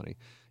made money.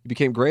 You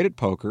became great at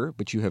poker,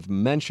 but you have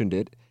mentioned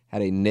it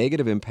had a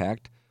negative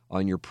impact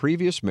on your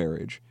previous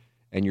marriage,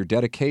 and your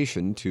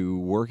dedication to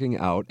working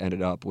out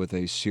ended up with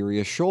a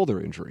serious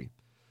shoulder injury.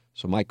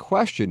 So my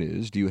question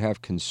is, do you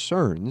have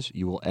concerns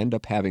you will end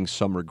up having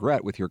some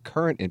regret with your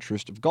current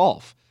interest of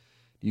golf?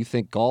 Do you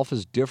think golf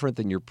is different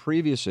than your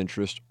previous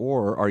interest,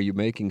 or are you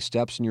making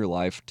steps in your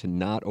life to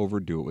not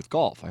overdo it with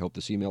golf? I hope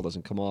this email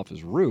doesn't come off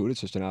as rude. It's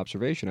just an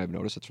observation I've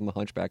noticed. It's from the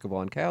Hunchback of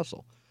Vaughan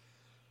Castle.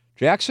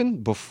 Jackson,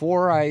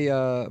 before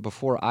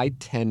I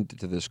tend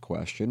to this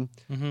question,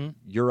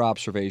 your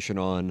observation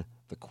on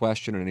the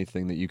question and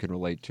anything that you can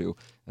relate to,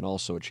 and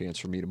also a chance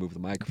for me to move the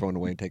microphone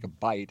away and take a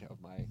bite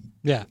of my...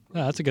 Yeah,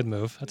 no, that's a good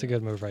move. That's a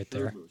good move right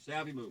there. Move.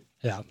 Savvy move.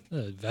 Yeah,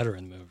 a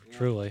veteran move,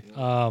 truly.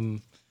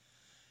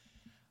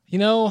 You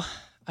know,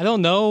 I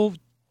don't know.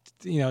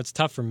 You know, it's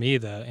tough for me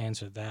to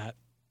answer that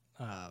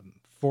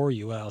for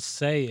you. What I'll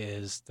say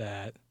is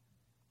that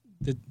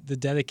the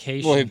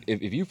dedication... Well,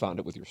 if you found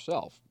it with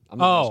yourself. I'm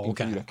not asking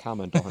for you to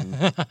comment on...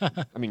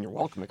 I mean, you're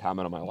welcome to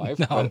comment on my life.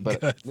 No,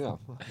 but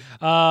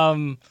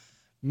yeah.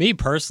 Me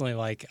personally,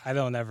 like, I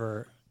don't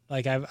ever,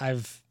 like,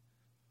 I've,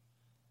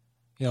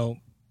 you know,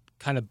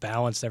 kind of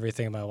balanced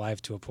everything in my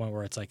life to a point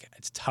where it's like,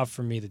 it's tough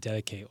for me to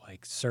dedicate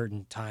like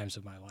certain times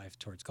of my life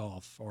towards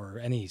golf or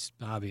any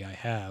hobby I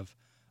have.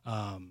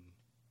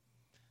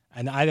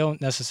 And I don't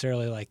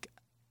necessarily like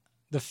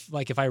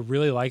if I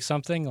really like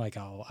something, like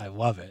I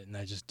love it and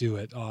I just do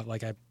it.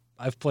 Like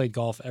I've played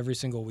golf every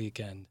single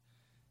weekend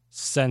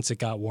since it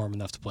got warm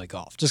enough to play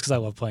golf, just because I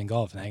love playing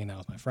golf and hanging out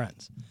with my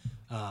friends.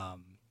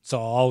 So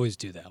I'll always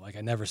do that. Like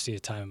I never see a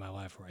time in my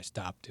life where I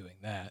stop doing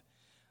that,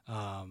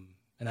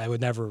 and I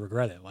would never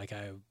regret it. Like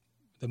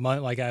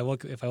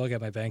if I look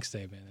at my bank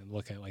statement and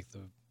look at like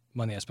the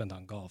money I spent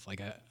on golf,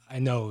 like I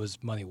know it was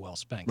money well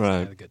spent. 'Cause I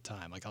had a good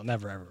time. Like I'll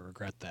never ever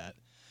regret that.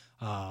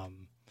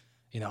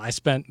 You know, I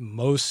spent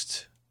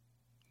most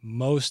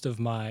of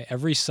my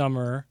every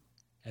summer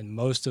and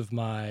most of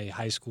my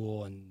high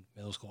school and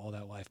middle school, all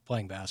that life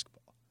playing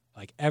basketball.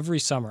 Like every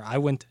summer, I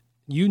went.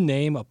 You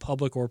name a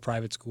public or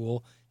private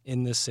school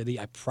in this city,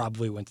 I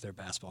probably went to their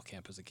basketball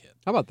camp as a kid.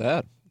 How about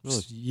that?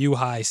 Really?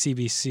 U-High,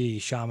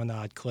 CBC,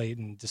 Chaminade,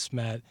 Clayton,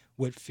 DeSmet,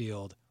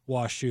 Whitfield,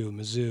 WashU,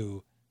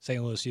 Mizzou,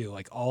 St. Louis U,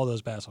 like all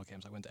those basketball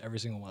camps. I went to every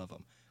single one of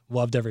them.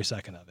 Loved every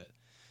second of it.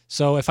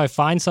 So if I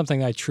find something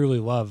that I truly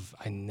love,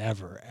 I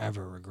never,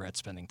 ever regret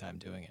spending time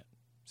doing it.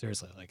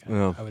 Seriously, like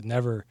I would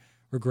never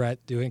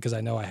regret doing it because I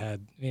know I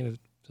had, you know,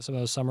 some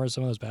of those summers,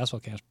 some of those basketball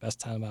camps,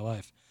 best time of my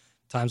life.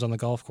 Times on the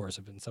golf course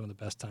have been some of the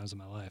best times of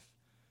my life.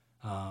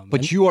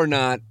 But you are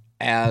not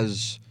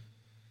as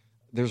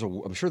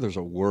I'm sure there's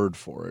a word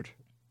for it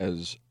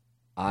as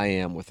I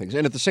am with things.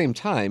 And at the same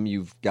time,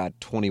 you've got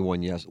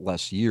 21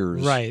 less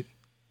years. Right.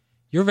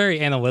 You're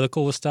very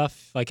analytical with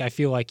stuff. Like I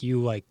feel like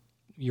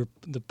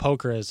the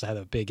poker has had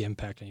a big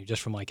impact on you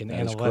just from like an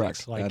that analytics. Is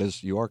correct. Like, that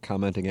is, you are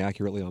commenting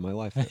accurately on my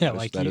life. Yeah,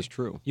 that is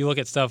true. You look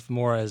at stuff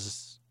more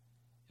as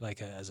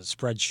like as a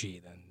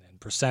spreadsheet and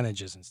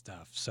percentages and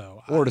stuff.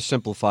 So or to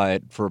simplify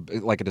it for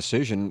like a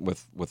decision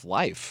with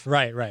life.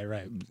 Right.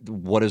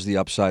 What is the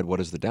upside? What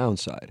is the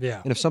downside?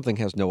 Yeah. And if something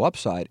has no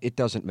upside, it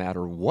doesn't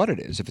matter what it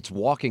is. If it's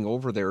walking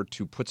over there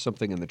to put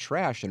something in the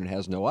trash and it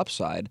has no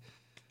upside,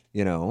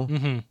 you know,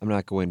 I'm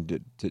not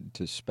going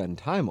to spend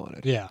time on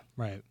it. Yeah.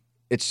 Right.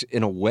 It's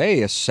in a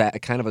way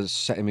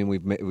I mean,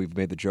 we've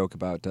made the joke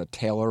about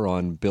Taylor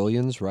on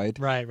Billions, right?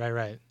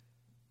 Right.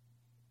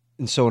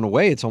 And so in a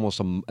way, it's almost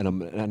and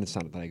it's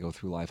not that I go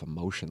through life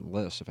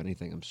emotionless. If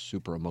anything, I'm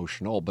super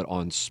emotional, but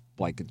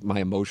like my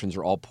emotions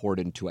are all poured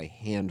into a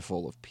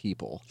handful of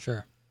people.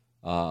 Sure.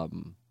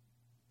 And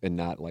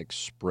not like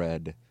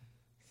spread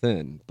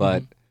thin.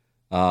 But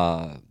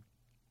I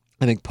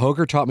think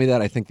poker taught me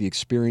that. I think the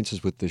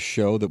experiences with this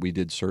show that we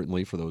did,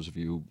 certainly for those of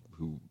you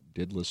who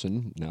did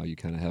listen, now you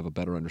kind of have a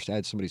better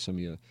understanding. Somebody sent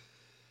me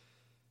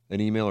an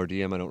email or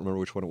DM, I don't remember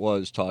which one it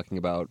was, talking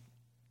about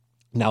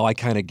now I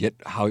kind of get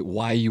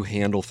why you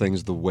handle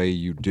things the way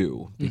you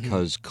do,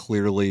 because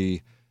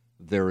clearly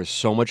there is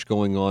so much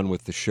going on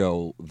with the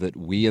show that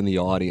we in the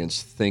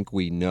audience think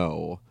we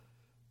know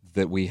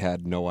that we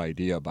had no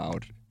idea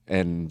about,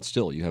 and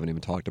still you haven't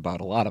even talked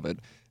about a lot of it.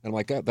 And I'm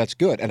like, that's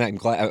good, and I'm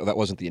glad that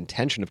wasn't the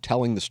intention of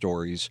telling the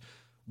stories,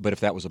 but if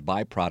that was a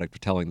byproduct of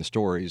telling the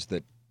stories,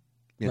 that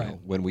you know,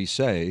 when we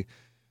say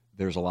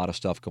there's a lot of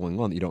stuff going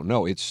on that you don't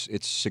know, it's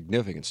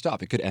significant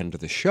stuff. It could end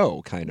the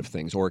show kind of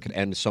things, or it could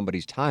end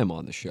somebody's time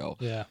on the show.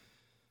 Yeah.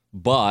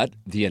 But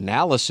the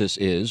analysis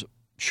is,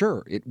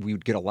 sure, we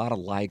would get a lot of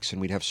likes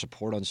and we'd have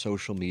support on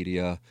social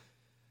media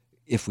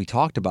if we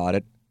talked about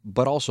it,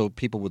 but also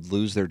people would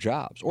lose their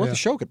jobs, or the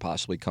show could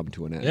possibly come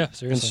to an end. Yeah,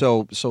 seriously.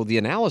 And so the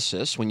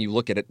analysis, when you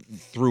look at it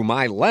through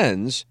my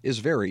lens, is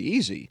very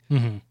easy.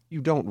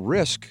 You don't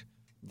risk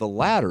the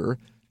latter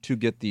to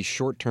get the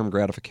short-term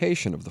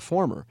gratification of the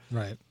former.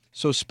 Right.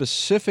 So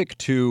specific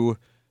to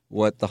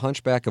what the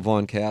Hunchback of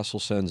Von Castle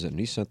sends in,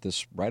 he sent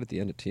this right at the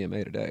end of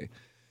TMA today.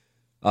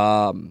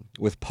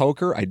 With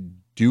poker, I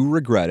do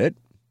regret it.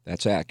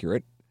 That's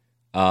accurate.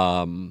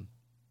 I'll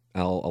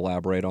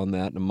elaborate on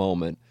that in a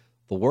moment.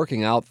 The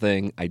working out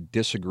thing, I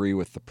disagree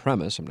with the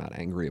premise. I'm not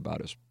angry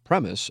about his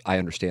premise. I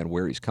understand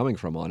where he's coming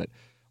from on it.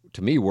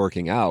 To me,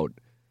 working out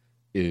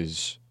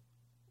is,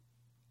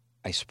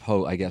 I was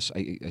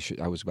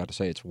about to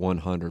say it's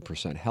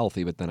 100%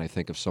 healthy, but then I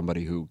think of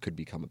somebody who could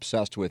become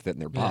obsessed with it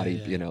and their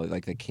body, you know,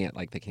 like they can't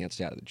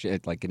stay out of the gym,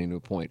 like getting to a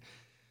point.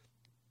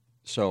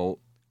 So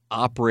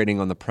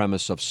operating on the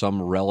premise of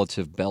some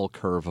relative bell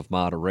curve of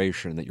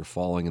moderation, that you're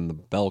falling in the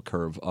bell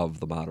curve of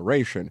the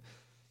moderation,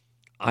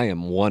 I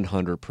am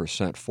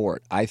 100% for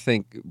it. I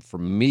think for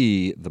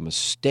me, the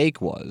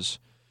mistake was,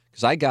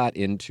 because I got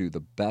into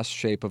the best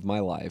shape of my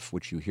life,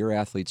 which you hear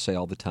athletes say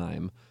all the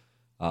time,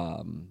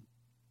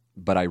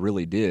 but I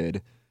really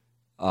did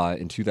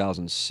in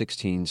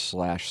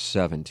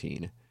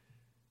 2016/17.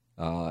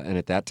 And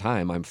at that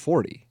time, I'm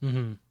 40.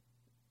 And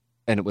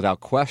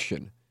without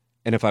question.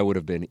 And if I would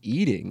have been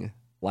eating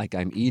like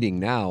I'm eating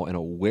now and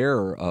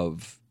aware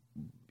of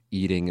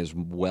eating as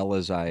well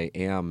as I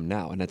am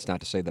now, and that's not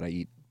to say that I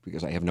eat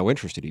because I have no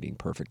interest in eating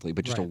perfectly,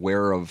 but just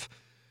aware of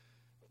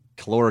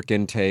caloric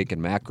intake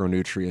and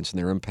macronutrients and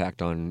their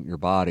impact on your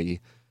body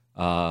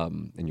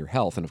and your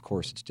health. And of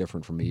course, it's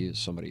different for me as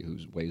somebody who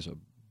weighs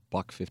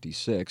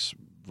 $156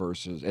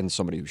 versus, and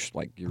somebody who's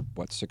like, you're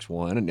what,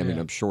 6'1", and I mean,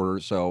 I'm shorter,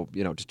 so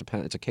you know, it just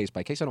depends. It's a case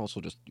by case, and also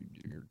just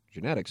your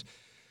genetics.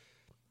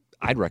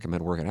 I'd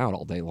recommend working out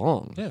all day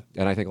long. Yeah.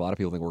 And I think a lot of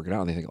people think working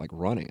out and they think like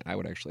running. I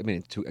would actually, I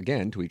mean,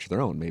 to each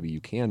their own. Maybe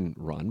you can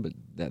run, but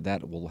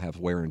that will have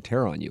wear and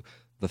tear on you.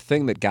 The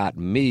thing that got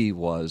me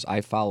was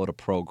I followed a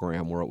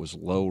program where it was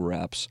low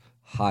reps,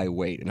 high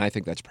weight. And I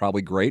think that's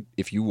probably great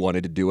if you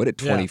wanted to do it at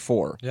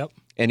 24. Yep.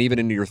 And even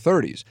into your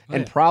 30s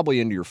and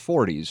probably into your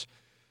 40s.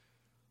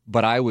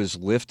 But I was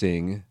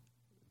lifting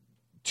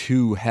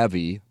too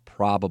heavy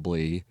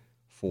probably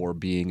for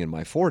being in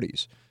my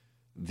 40s.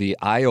 The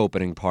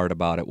eye-opening part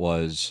about it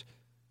was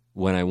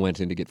when I went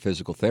in to get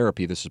physical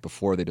therapy. This is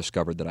before they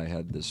discovered that I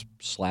had this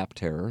slap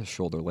tear,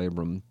 shoulder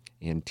labrum,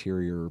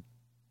 anterior,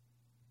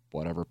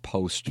 whatever,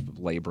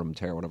 post-labrum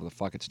tear, whatever the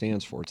fuck it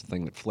stands for. It's the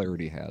thing that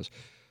Flaherty has.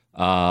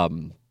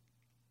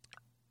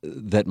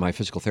 That my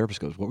physical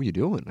therapist goes, "What were you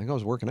doing?" I go, "I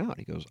was working out."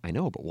 He goes, "I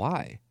know, but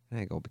why?" And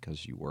I go,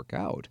 "Because you work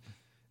out."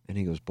 And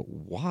he goes, "But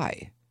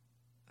why?"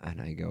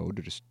 And I go,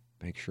 "To just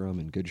make sure I'm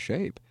in good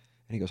shape."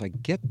 And he goes, "I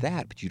get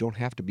that, but you don't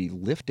have to be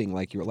lifting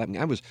like you're." I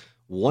mean,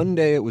 one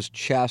day it was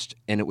chest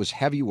and it was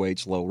heavy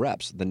weights, low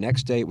reps. The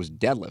next day it was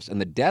deadlifts.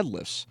 And the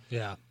deadlifts.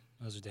 Yeah,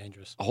 those are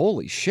dangerous.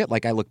 Holy shit.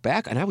 Like I look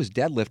back and I was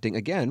deadlifting,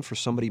 again, for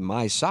somebody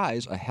my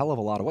size, a hell of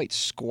a lot of weight.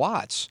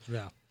 Squats.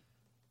 Yeah.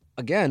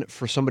 Again,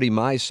 for somebody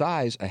my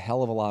size, a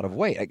hell of a lot of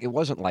weight. It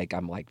wasn't like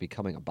I'm like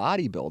becoming a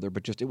bodybuilder,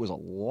 but just it was a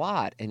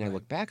lot. And I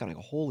look back and I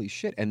go, holy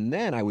shit. And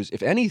then I was,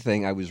 if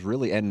anything, I was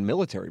really, and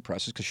military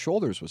presses, because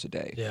shoulders was a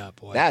day. Yeah,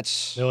 boy.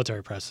 That's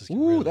military presses.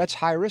 That's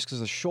high risk because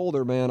the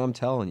shoulder, man, I'm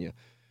telling you.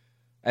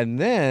 And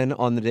then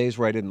on the days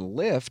where I didn't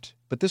lift,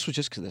 but this was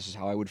just because this is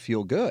how I would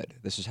feel good.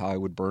 This is how I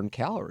would burn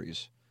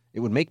calories.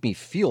 It would make me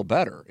feel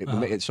better. It would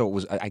make, so it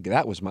was.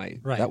 That was my.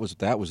 Right.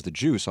 That was the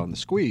juice on the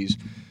squeeze.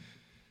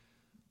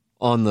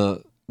 On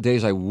the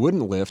days I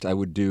wouldn't lift, I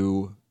would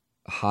do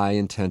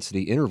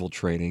high-intensity interval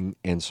training,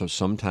 and so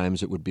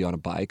sometimes it would be on a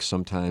bike,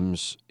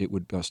 sometimes it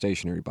would be a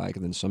stationary bike,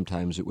 and then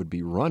sometimes it would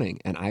be running.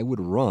 And I would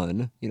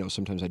run,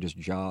 sometimes I just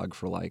jog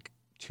for like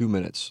 2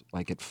 minutes,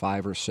 like at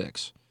 5 or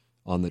 6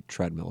 on the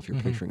treadmill, if you're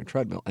picturing a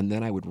treadmill. And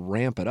then I would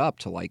ramp it up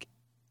to like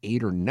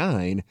 8 or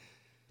 9.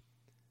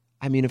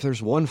 I mean, if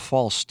there's one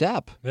false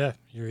step. Yeah,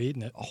 you're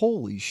eating it.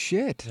 Holy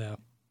shit. Yeah.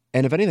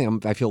 And if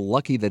anything, I feel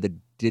lucky that it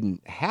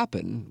didn't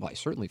happen. Well, I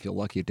certainly feel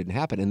lucky it didn't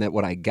happen. And that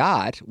what I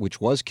got,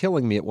 which was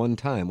killing me at one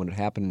time when it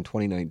happened in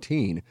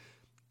 2019,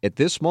 at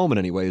this moment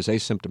anyway, is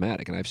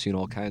asymptomatic. And I've seen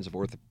all kinds of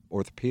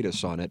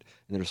orthopedists on it.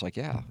 And they're just like,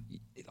 yeah,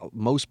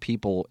 most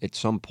people at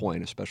some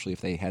point, especially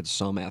if they had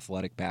some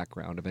athletic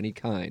background of any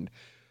kind,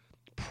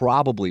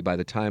 probably by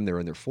the time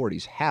they're in their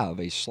 40s have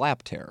a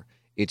slap tear.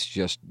 It's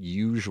just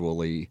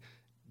usually,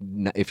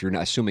 if you're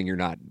not assuming you're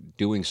not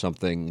doing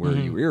something where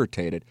you're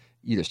irritated,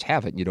 you just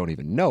have it and you don't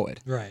even know it.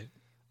 Right.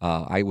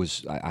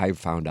 I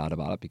found out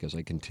about it because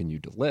I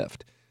continued to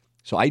lift.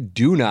 So I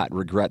do not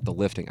regret the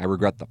lifting. I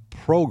regret the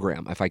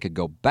program. If I could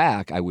go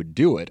back, I would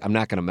do it. I'm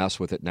not going to mess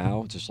with it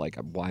now. It's just like,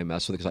 why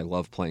mess with it? Because I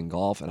love playing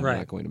golf, and I'm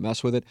not going to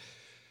mess with it.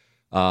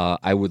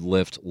 I would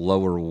lift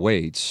lower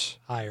weights,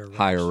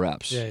 higher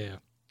reps. Yeah.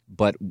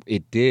 But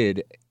it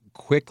did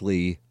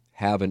quickly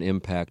have an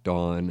impact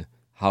on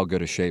how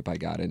good a shape I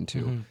got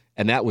into.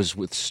 And that was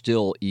with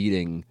still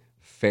eating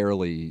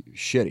fairly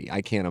shitty.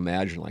 I can't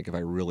imagine, like, if I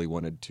really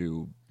wanted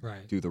to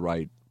do the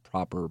right,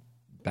 proper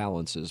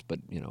balances, but,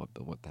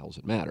 what the hell does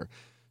it matter?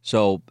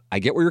 So I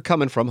get where you're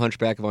coming from,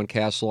 Hunchback of Von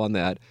Castle, on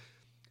that.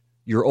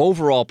 Your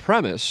overall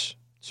premise,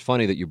 it's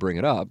funny that you bring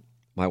it up.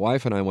 My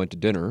wife and I went to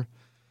dinner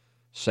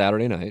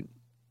Saturday night,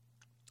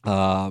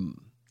 and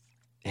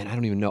I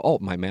don't even know. Oh,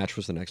 my match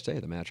was the next day,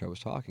 the match I was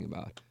talking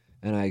about.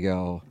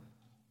 And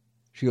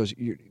she goes,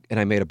 and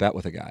I made a bet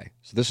with a guy.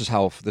 So this is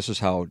how,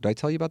 did I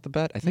tell you about the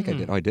bet? I think I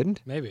did. Oh, I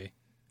didn't? Maybe.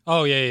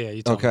 Oh, yeah.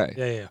 You told me.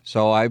 Yeah.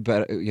 So I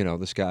bet,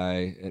 this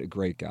guy, a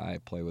great guy, I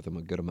play with him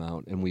a good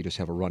amount, and we just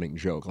have a running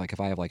joke. Like,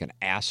 if I have like an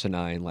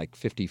asinine,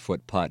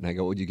 50-foot putt, and I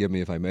go, what'd you give me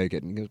if I make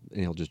it? And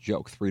he'll just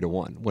joke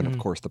 3-1. When, of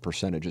course, the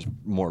percentage is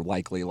more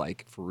likely,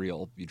 like, for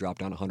real, you drop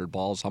down 100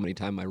 balls, how many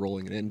times am I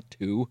rolling it in?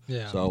 2.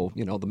 Yeah. So,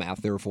 the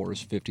math, therefore,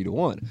 is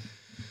 50-1.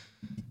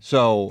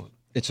 So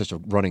it's just a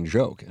running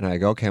joke. And I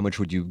go, okay, how much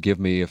would you give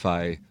me if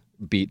I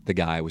beat the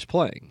guy I was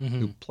playing,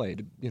 who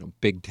played,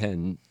 Big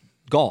Ten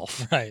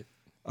golf? Right.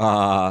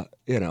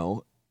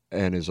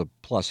 And is a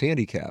plus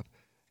handicap.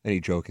 And he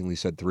jokingly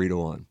said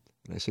 3-1.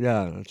 And I said,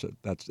 yeah,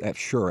 that's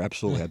sure,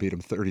 absolutely. I beat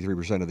him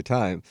 33% of the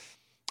time.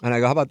 And I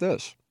go, how about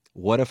this?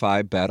 What if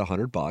I bet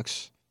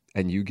 $100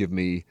 and you give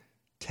me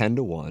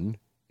 10-1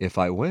 if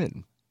I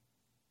win?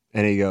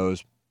 And he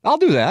goes, I'll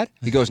do that.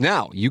 He goes,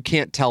 now, you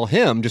can't tell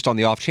him just on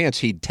the off chance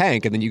he'd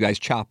tank and then you guys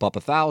chop up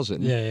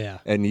 1,000. Yeah.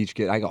 And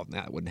I go,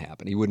 nah, it wouldn't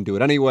happen. He wouldn't do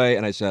it anyway.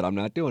 And I said, I'm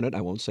not doing it.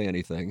 I won't say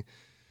anything.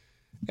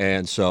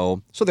 And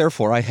so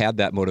therefore, I had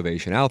that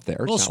motivation out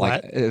there.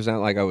 It's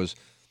not like I was.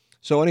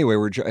 So anyway,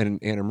 and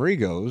Anna Marie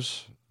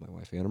goes, my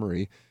wife Anna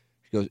Marie,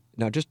 she goes,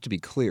 now just to be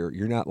clear,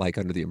 you're not like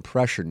under the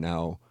impression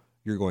now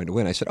you're going to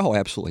win. I said, oh,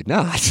 absolutely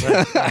not.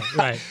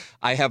 Right.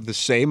 I have the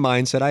same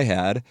mindset I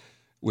had,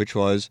 which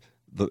was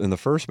in the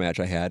first match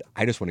I had,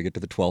 I just want to get to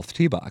the 12th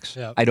tee box.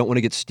 Yep. I don't want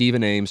to get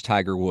Stephen Ames,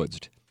 Tiger Woods.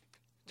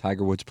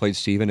 Tiger Woods played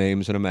Stephen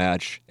Ames in a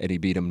match, and he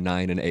beat him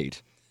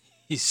 9-8.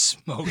 He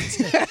smoked.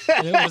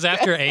 It was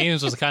after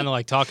Ames was kind of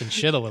like talking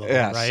shit a little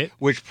bit, right?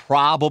 Which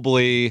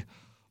probably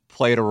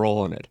played a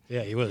role in it.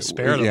 Yeah, he would have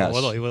spared him a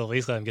little. He would at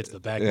least let him get to the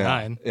back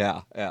nine.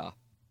 Yeah.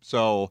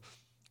 So,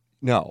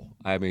 no,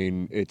 I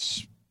mean,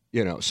 it's,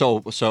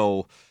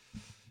 so,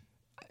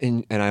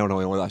 and I don't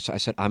know what I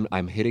said.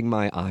 I'm hitting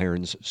my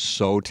irons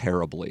so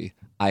terribly.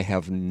 I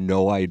have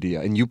no idea.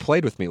 And you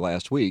played with me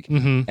last week,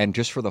 and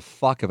just for the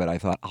fuck of it, I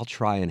thought I'll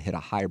try and hit a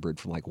hybrid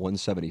from like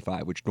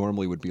 175, which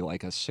normally would be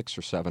like a 6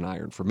 or 7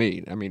 iron for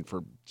me. I mean,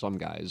 for some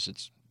guys,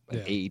 it's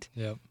an 8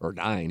 or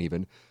 9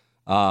 even.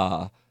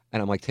 And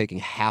I'm like taking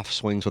half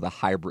swings with a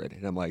hybrid,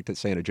 and I'm like to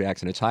Santa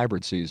Jackson, it's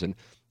hybrid season,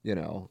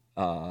 and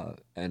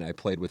I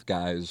played with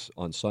guys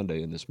on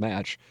Sunday in this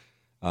match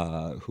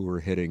who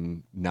were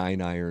hitting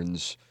 9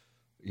 irons,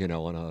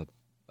 on a,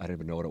 I don't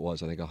even know what it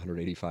was. I think a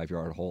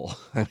 185-yard hole.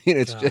 I mean,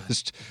 it's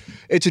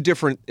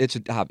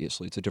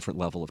obviously it's a different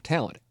level of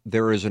talent.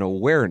 There is an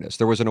awareness.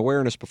 There was an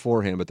awareness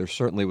beforehand, but there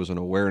certainly was an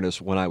awareness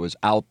when I was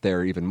out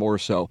there even more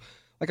so.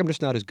 Like, I'm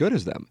just not as good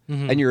as them.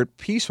 And you're at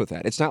peace with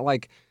that. It's not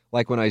like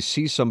when I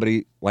see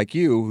somebody like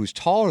you who's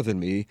taller than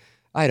me,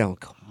 I don't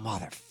go,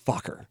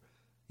 motherfucker,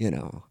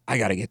 I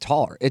got to get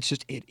taller. It's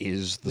just, it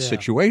is the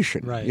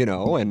situation, right.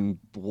 And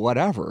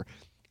whatever.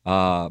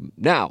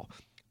 Now,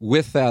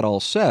 with that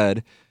all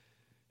said,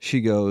 she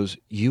goes,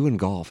 you in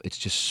golf, it's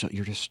just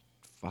you're just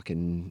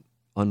fucking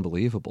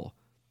unbelievable.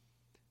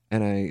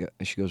 And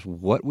she goes,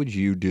 what would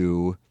you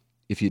do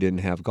if you didn't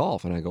have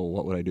golf? And I go,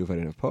 what would I do if I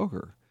didn't have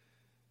poker?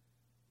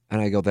 And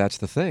I go, that's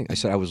the thing. I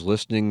said, I was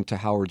listening to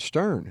Howard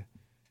Stern,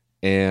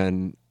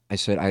 and I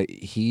said,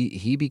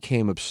 he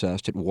became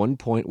obsessed at one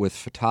point with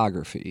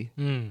photography,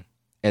 and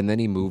then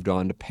he moved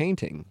on to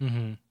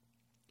painting.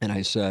 And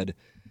I said,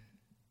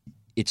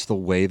 it's the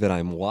way that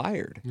I'm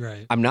wired.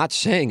 Right. I'm not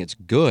saying it's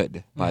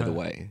good, by the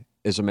way.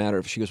 As a matter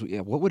of, she goes,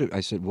 yeah, what would it,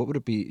 I said, what would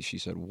it be? She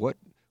said, what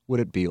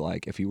would it be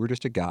like if you were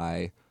just a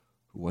guy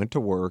who went to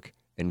work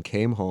and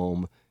came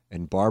home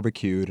and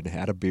barbecued and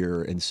had a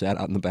beer and sat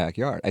out in the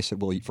backyard? I said,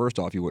 well, first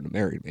off, you wouldn't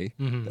have married me.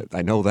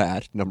 I know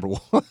that, number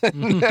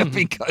one,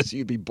 because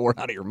you'd be bored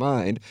out of your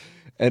mind.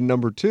 And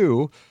number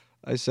two,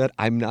 I said,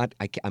 I'm not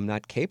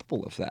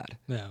capable of that.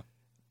 Yeah.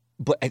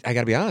 But I got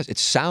to be honest, it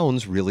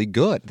sounds really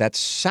good. That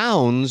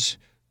sounds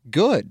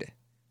good.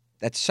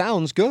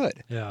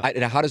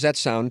 Yeah. How does that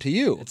sound to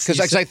you?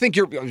 Because I think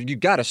you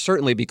got to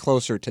certainly be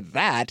closer to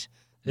that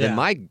than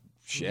my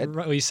shit.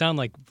 Well, you sound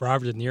like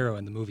Robert De Niro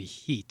in the movie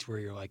Heat, where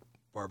you're like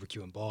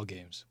barbecuing ball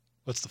games.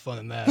 What's the fun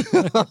in that?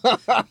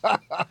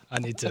 I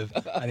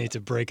need to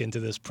break into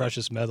this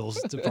precious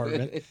metals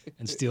department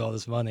and steal all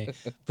this money.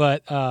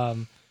 But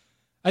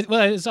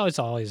it's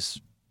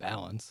always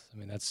balance. I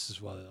mean, that's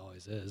just what it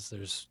always is.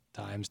 There's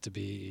times to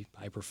be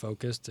hyper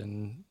focused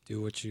and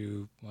do what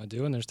you want to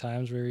do, and there's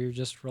times where you're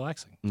just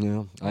relaxing.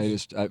 Yeah, I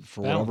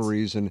for balance. whatever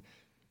reason,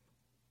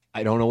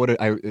 I don't know what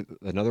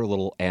another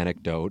little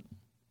anecdote,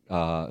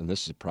 and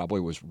this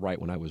probably was right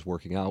when I was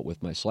working out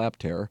with my slap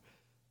tear.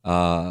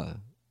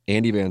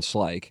 Andy Van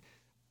Slyke,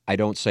 I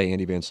don't say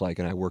Andy Van Slyke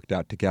and I worked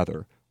out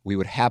together. We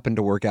would happen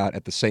to work out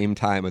at the same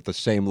time at the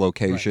same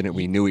location, and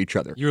we knew each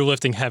other. You were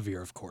lifting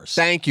heavier, of course.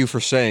 Thank you for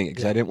saying it,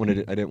 because I didn't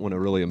want to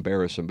really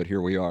embarrass him, but here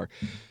we are.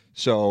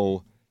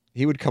 So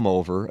he would come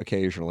over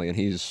occasionally, and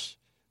he's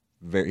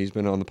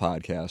been on the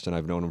podcast, and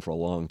I've known him for a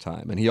long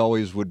time, and he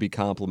always would be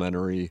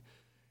complimentary.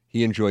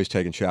 He enjoys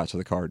taking shots of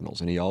the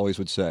Cardinals, and he always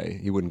would say,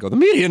 he wouldn't go, "The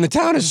media in the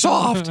town is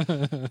soft."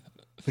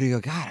 But he'd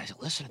go, "God, I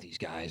listen to these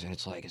guys, and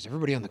it's like, is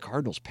everybody on the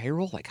Cardinals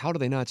payroll? Like, how do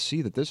they not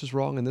see that this is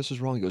wrong and this is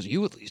wrong?" He goes,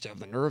 "You at least have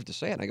the nerve to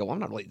say it." And I go, "Well, I'm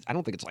not really, I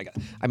don't think it's like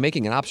I'm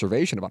making an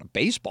observation about a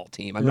baseball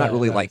team. I'm not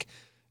really like,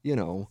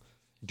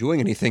 doing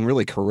anything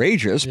really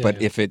courageous,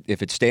 but if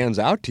it stands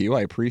out to you,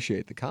 I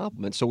appreciate the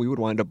compliment." So we would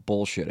wind up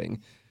bullshitting.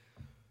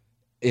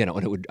 And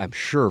it would, I'm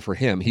sure for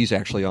him, he's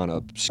actually on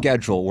a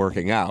schedule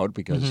working out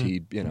because he,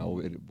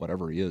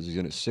 whatever he is, he's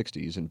in his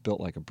 60s and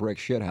built like a brick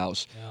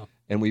shithouse. Yeah.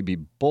 And we'd be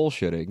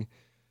bullshitting.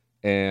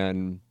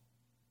 And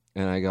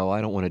I go,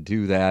 "I don't want to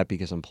do that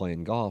because I'm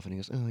playing golf." And he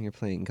goes, "Oh, you're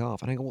playing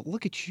golf." And I go, "Well,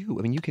 look at you.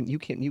 I mean, you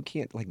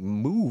can't like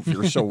move.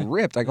 You're so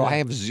ripped." I go, "I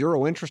have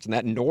zero interest in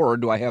that, nor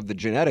do I have the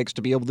genetics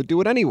to be able to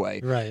do it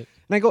anyway." Right.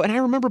 And I go, "And I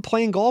remember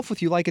playing golf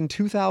with you like in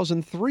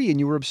 2003, and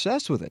you were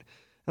obsessed with it."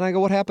 And I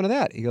go, "What happened to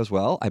that?" He goes,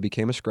 "Well, I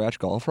became a scratch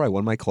golfer. I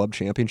won my club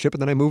championship,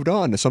 and then I moved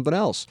on to something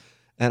else."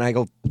 And I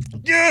go,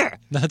 "Yeah,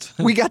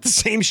 we got the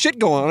same shit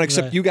going on,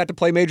 except you got to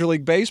play Major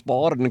League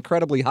Baseball at an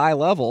incredibly high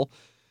level,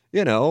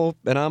 and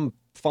I'm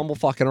fumble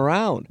fucking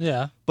around."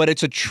 Yeah. But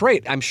it's a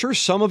trait. I'm sure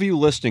some of you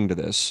listening to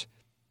this,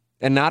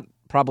 and not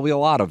probably a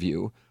lot of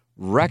you,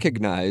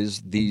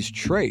 recognize these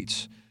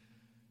traits.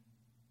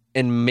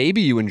 And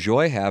maybe you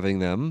enjoy having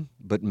them,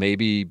 but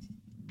maybe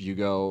you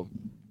go,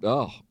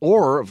 "Oh,"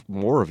 or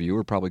more of you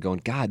are probably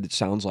going, "God, it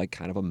sounds like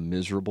kind of a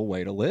miserable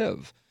way to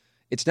live."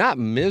 It's not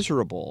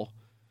miserable,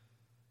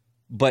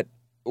 but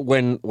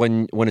when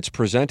it's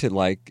presented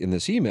like in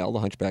this email, the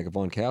Hunchback of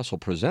Von Castle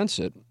presents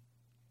it,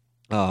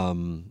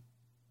 the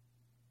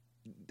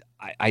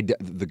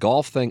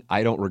golf thing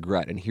I don't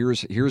regret. And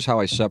here's how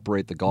I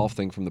separate the golf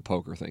thing from the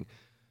poker thing.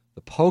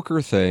 The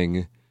poker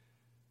thing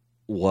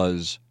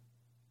was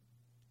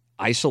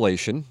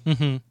isolation.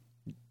 Mm-hmm.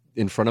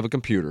 In front of a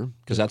computer,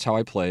 because that's how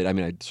I played. I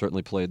mean, I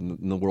certainly played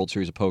in the World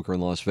Series of Poker in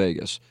Las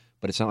Vegas,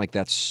 but it's not like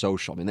that's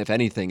social. I mean, if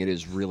anything, it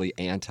is really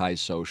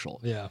anti-social.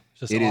 Yeah,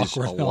 just it is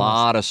a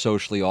lot of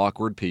socially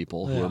awkward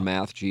people who are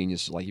math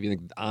geniuses. Like, if you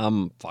think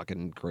I'm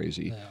fucking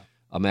crazy,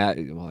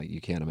 well, you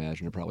can't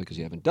imagine it probably because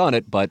you haven't done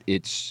it, but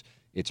it's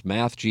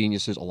math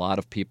geniuses. A lot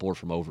of people are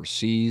from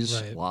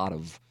overseas. Right. A lot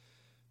of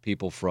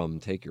people from,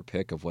 take your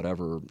pick of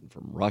whatever,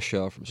 from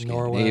Russia, from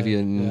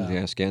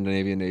Scandinavian,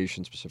 Scandinavian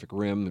nations, Pacific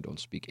Rim, who don't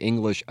speak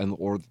English, and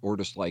or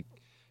just like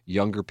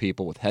younger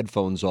people with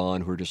headphones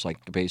on who are just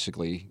like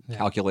basically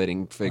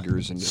calculating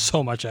figures and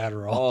so much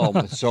Adderall.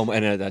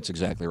 And that's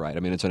exactly right. I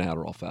mean, it's an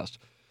Adderall fest,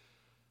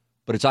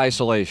 but it's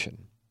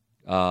isolation.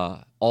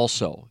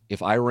 Also,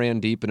 if I ran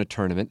deep in a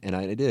tournament, and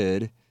I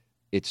did,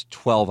 it's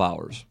 12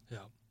 hours. Yeah,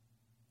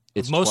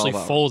 it's mostly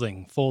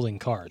folding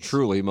cards.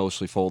 Truly,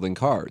 mostly folding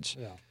cards.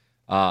 Yeah.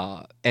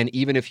 And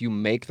even if you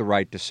make the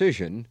right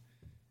decision,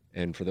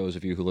 and for those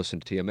of you who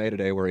listened to TMA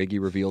today where Iggy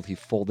revealed he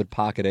folded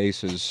pocket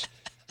aces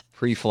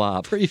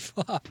pre-flop.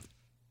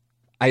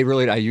 I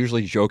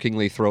usually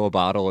jokingly throw a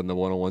bottle in the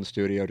 101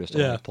 studio just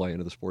to play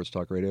into the sports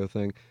talk radio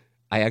thing.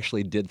 I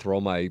actually did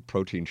throw my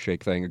protein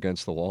shake thing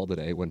against the wall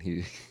today when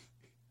he...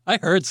 I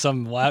heard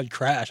some loud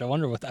crash. I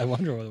wonder what it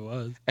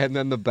was. And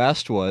then the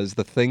best was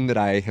the thing that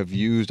I have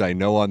used, I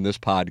know, on this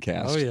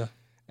podcast. Oh, yeah.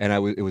 And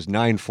it was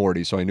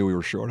 9:40, so I knew we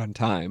were short on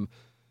time.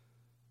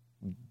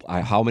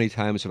 How many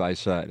times have I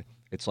said,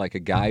 it's like a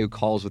guy who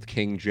calls with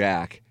King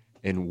Jack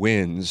and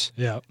wins,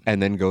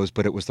 and then goes,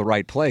 "But it was the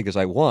right play because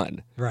I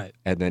won." Right.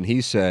 And then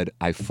he said,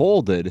 "I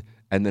folded,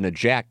 and then a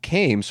jack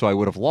came, so I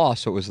would have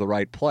lost, so it was the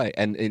right play."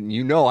 And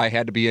I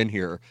had to be in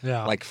here,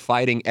 like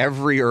fighting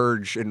every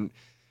urge. And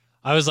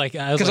I was like,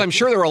 because I'm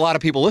sure there were a lot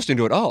of people listening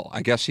to it. Oh,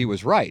 I guess he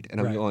was right.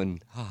 And I'm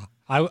going,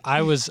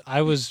 I was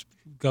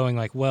going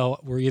like, well,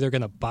 we're either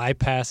going to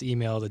bypass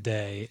email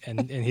today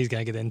and he's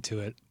going to get into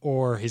it,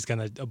 or he's going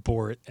to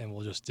abort and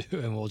we'll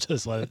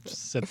just let it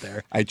sit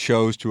there. I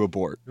chose to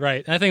abort.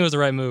 Right. And I think it was the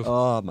right move.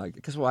 Oh my,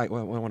 because what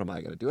am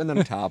I going to do? And then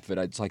on top of it,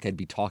 it's like I'd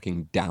be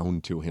talking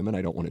down to him and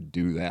I don't want to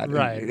do that.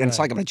 Right. And it's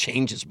like I'm going to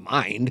change his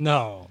mind.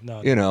 No.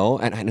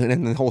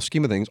 And the whole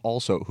scheme of things,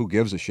 also, who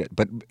gives a shit?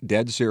 But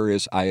dead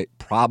serious, I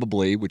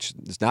probably, which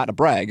is not a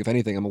brag, if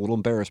anything, I'm a little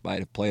embarrassed by it,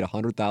 have played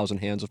 100,000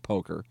 hands of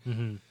poker.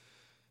 Mm-hmm.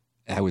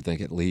 I would think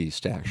at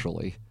least,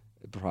 actually,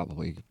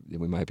 probably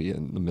we might be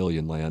in the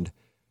million land.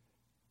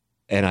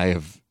 And I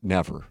have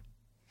never,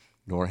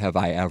 nor have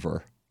I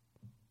ever,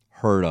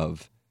 heard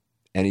of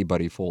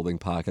anybody folding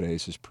pocket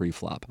aces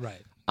pre-flop.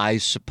 Right. I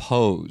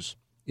suppose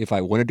if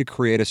I wanted to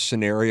create a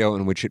scenario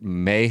in which it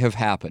may have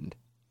happened,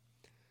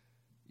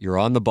 you're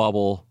on the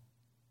bubble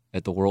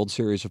at the World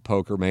Series of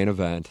Poker main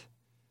event,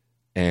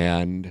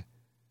 and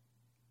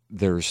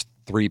there's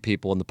 3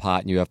 people in the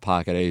pot and you have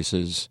pocket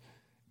aces,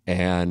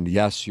 and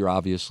yes, you're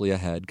obviously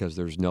ahead because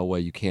there's no way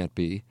you can't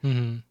be.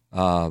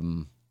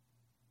 Mm-hmm.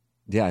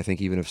 Yeah, I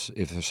think even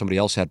if somebody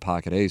else had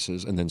pocket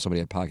aces and then somebody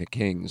had pocket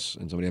kings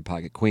and somebody had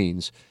pocket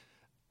queens,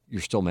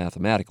 you're still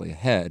mathematically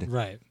ahead.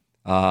 Right.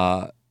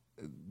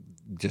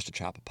 Just to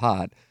chop a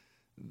pot,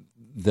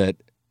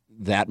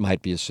 that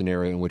might be a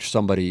scenario in which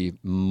somebody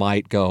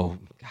might go,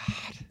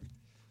 God,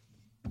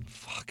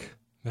 fuck,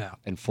 Yeah.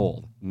 and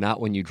fold. Not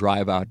when you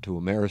drive out to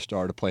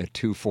Ameristar to play a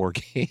 2-4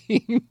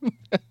 game.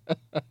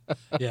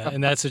 Yeah.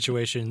 In that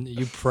situation,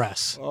 you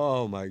press.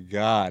 Oh my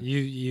God.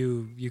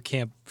 You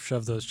can't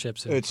shove those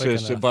chips in. It's quick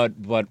just, enough.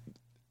 but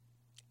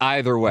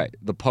either way,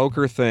 the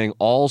poker thing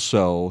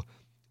also,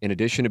 in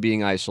addition to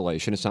being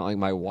isolation, it's not like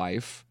my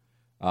wife,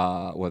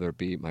 whether it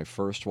be my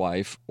first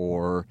wife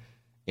or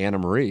Anna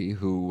Marie,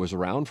 who was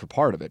around for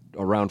part of it,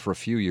 around for a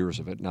few years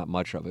of it, not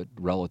much of it,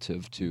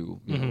 relative to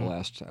the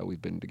last,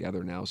 we've been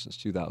together now since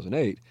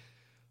 2008.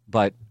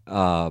 But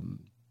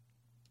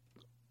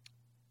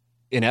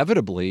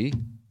inevitably,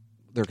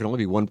 there can only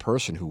be one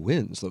person who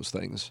wins those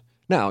things.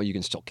 Now, you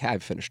can still,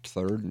 I've finished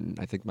third, and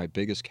I think my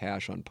biggest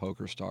cash on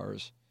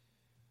PokerStars,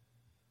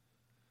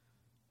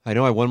 I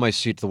know I won my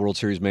seat to the World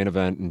Series main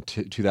event in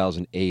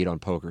 2008 on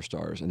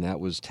PokerStars, and that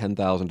was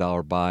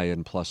 $10,000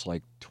 buy-in plus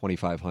like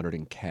 $2,500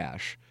 in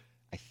cash.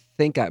 I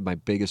think my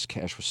biggest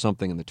cash was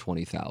something in the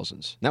 20,000s.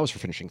 And that was for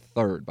finishing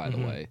third, by the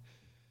way.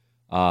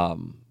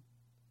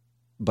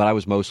 But I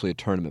was mostly a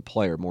tournament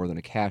player more than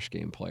a cash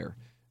game player,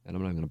 and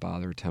I'm not going to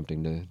bother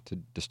attempting to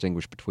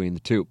distinguish between the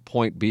two.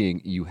 Point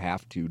being, you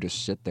have to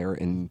just sit there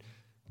and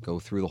go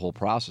through the whole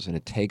process, and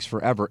it takes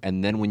forever.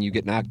 And then when you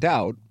get knocked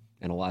out,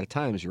 and a lot of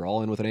times you're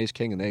all in with an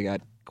ace-king and they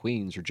got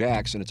queens or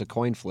jacks and it's a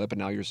coin flip and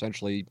now you're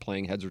essentially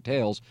playing heads or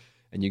tails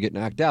and you get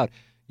knocked out,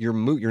 you're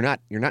not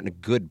in a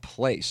good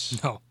place.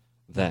 No.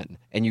 Then.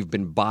 And you've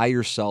been by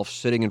yourself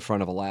sitting in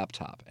front of a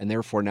laptop. And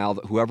therefore now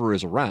whoever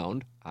is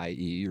around, i.e.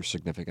 your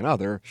significant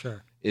other,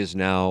 Sure. is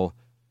now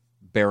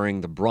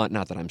bearing the brunt.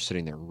 Not that I'm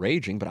sitting there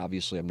raging, but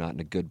obviously I'm not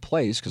in a good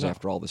place because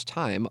after all this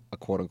time, a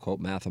quote-unquote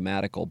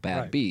mathematical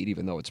bad beat,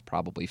 even though it's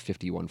probably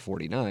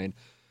 51-49,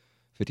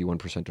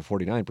 51% to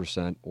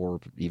 49%, or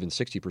even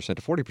 60%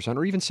 to 40%,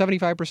 or even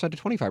 75% to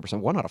 25%.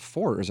 1 out of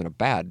 4 isn't a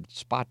bad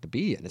spot to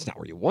be in. It's not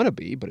where you want to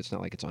be, but it's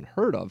not like it's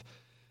unheard of.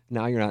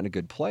 Now you're not in a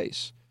good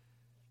place.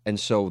 And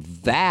so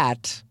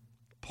that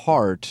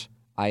part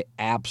I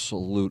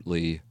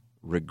absolutely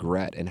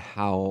regret, and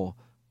how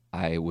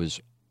I was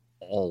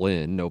all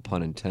in, no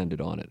pun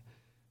intended, on it.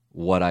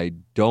 What I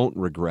don't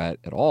regret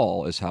at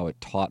all is how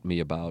it taught me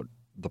about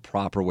the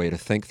proper way to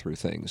think through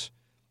things,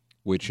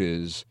 which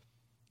is,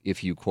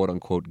 if you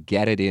quote-unquote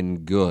get it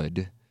in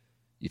good,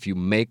 if you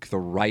make the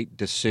right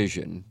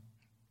decision,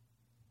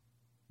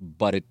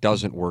 but it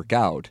doesn't work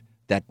out,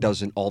 that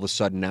doesn't all of a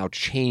sudden now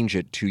change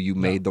it to you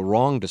made the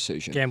wrong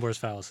decision. Gambler's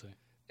fallacy.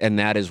 And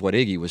that is what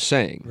Iggy was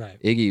saying.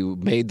 Right.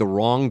 Iggy made the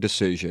wrong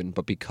decision,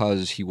 but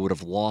because he would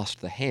have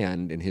lost the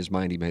hand, in his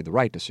mind he made the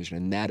right decision.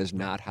 And that is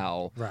not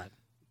how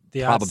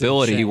the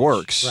probability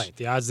works. Right.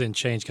 The odds didn't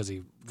change because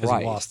he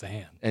lost the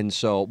hand. And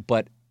so,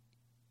 but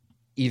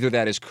either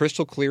that is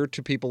crystal clear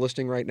to people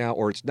listening right now,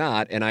 or it's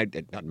not. And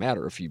it doesn't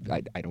matter if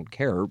I don't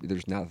care.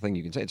 There's not a thing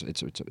you can say.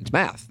 It's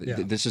math. Yeah.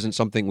 This isn't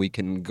something we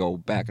can go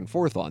back and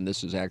forth on.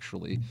 This is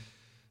actually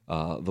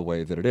the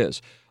way that it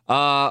is.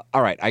 All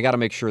right, I got to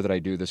make sure that I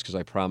do this because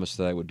I promised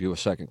that I would do a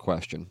second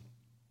question.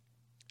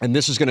 And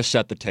this is going to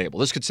set the table.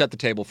 This could set the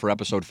table for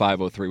episode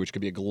 503, which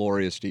could be a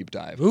glorious deep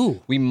dive.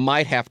 Ooh. We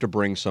might have to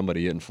bring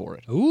somebody in for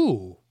it.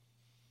 Ooh.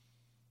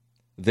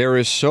 There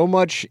is so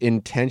much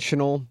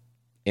intentional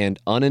and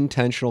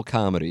unintentional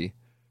comedy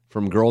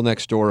from Girl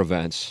Next Door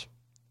events.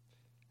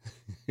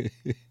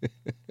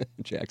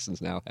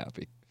 Jackson's now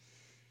happy.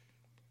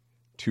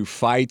 To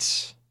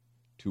fights,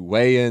 to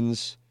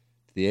weigh-ins,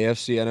 to the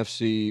AFC,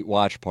 NFC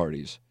watch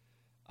parties.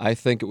 I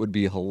think it would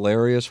be a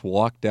hilarious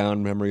walk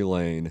down memory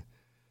lane,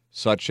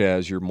 such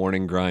as your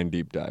morning grind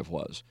deep dive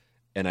was.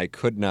 And I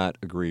could not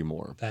agree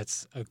more.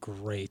 That's a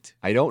great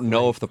I don't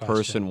know if the question.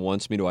 person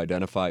wants me to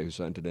identify who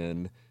sent it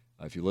in.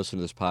 If you listen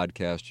to this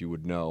podcast, you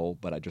would know,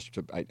 but I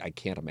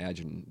can't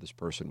imagine this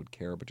person would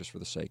care. But just for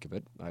the sake of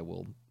it, I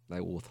will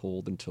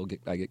withhold until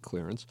I get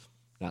clearance.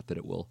 Not that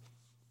it will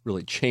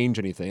really change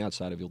anything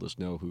outside of you'll just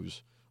know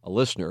who's a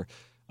listener.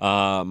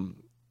 I'd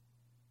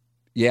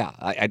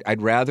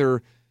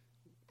rather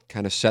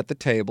kind of set the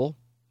table.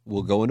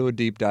 We'll go into a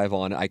deep dive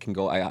on it. I can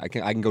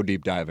go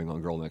deep diving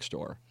on Girl Next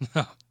Door.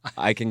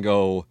 I can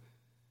go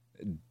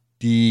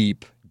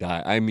deep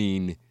dive. I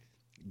mean,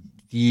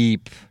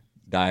 deep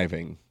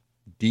diving.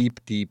 deep.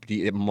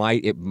 It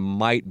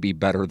might be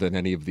better than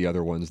any of the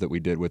other ones that we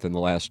did within the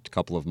last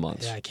couple of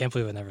months. Yeah, I can't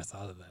believe I never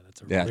thought of that.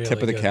 That's a really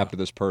tip of the good cap one. to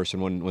this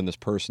person. When this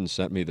person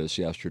sent me this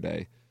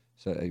yesterday,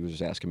 so he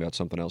was asking me about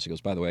something else. He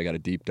goes, by the way, I got a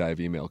deep dive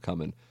email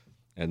coming.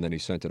 And then he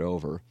sent it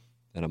over.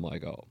 And I'm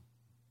like, oh,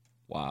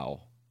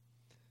 wow.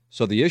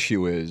 So the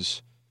issue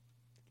is,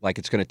 like,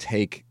 it's going to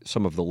take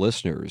some of the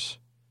listeners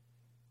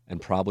and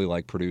probably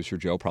like producer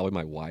Joe, probably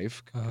my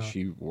wife, 'cause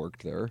she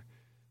worked there.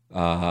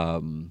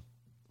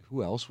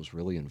 Who else was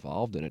really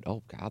involved in it?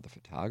 Oh, God, the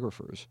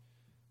photographers.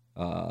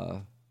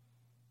 I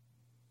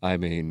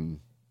mean,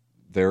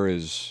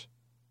 there's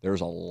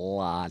a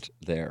lot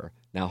there.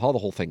 Now, how the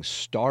whole thing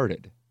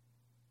started,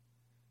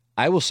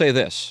 I will say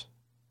this.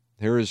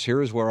 Here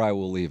is where I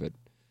will leave it.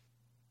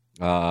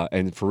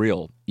 And for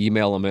real,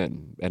 email them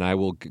in, and I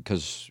will,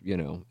 because, you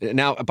know.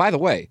 Now, by the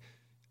way,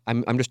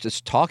 I'm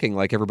just talking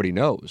like everybody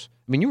knows.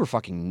 I mean, you were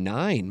fucking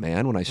 9,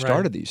 man, when I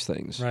started these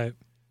things. Right.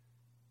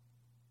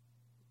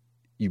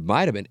 You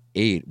might have been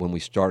 8 when we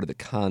started the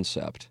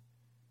concept.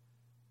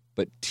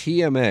 But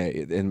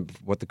TMA, and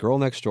what the girl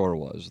next door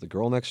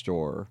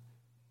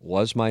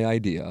was my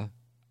idea.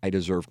 I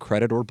deserve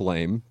credit or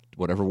blame,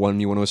 whatever one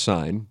you want to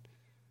assign,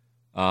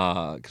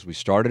 because we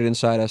started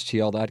inside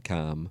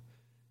STL.com,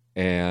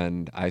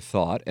 and I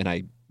thought, and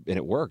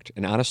it worked.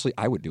 And honestly,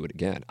 I would do it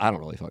again. I don't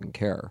really fucking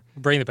care.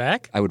 Bring it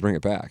back? I would bring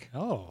it back.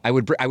 Oh. I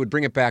would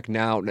bring it back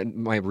now. And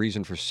my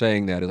reason for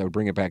saying that is I would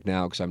bring it back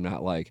now because I'm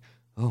not like,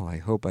 oh, I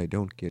hope I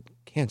don't get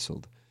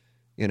canceled.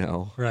 You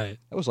know, Right.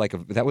 That was like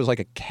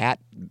a cat.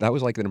 That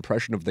was like an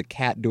impression of the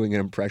cat doing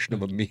an impression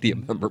of a media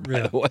member,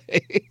 by the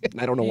way.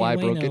 And I don't know why I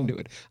broke into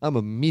it. I'm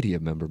a media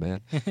member,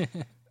 man.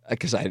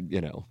 Because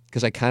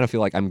I kind of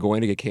feel like I'm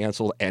going to get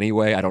canceled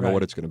anyway. I don't know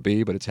what it's going to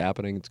be, but it's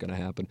happening. It's going to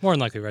happen. More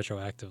than likely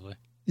retroactively.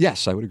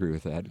 Yes, I would agree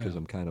with that because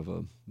I'm kind of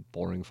a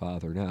boring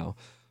father now.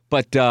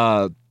 But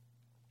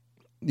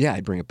yeah,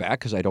 I'd bring it back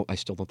because I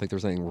still don't think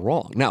there's anything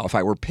wrong. Now, if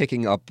I were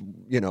picking up,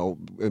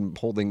 and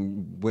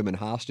holding women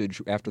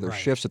hostage after their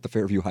shifts at the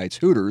Fairview Heights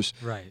Hooters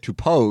to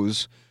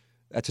pose,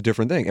 that's a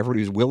different thing.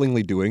 Everybody's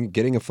willingly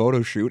getting a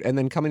photo shoot, and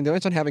then coming to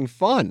it and having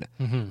fun.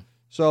 Mm-hmm.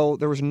 So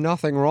there was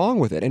nothing wrong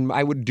with it. And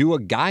I would do a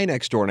guy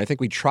next door, and I think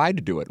we tried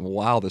to do it. And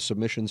wow, the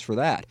submissions for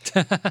that.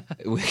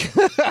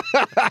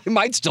 I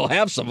might still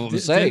have some of them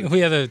saved.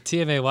 We had a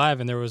TMA Live,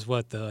 and there was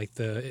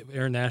the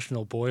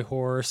International Boy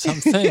Whore or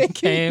something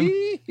came.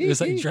 He was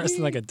like dressed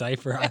in like a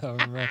diaper. I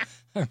don't remember.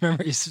 I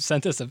remember he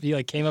sent us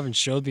he came up and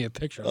showed me a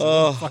picture. I was like,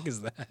 what the fuck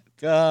is that?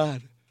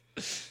 God.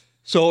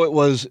 So it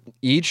was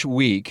each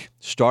week,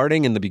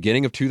 starting in the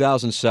beginning of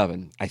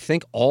 2007, I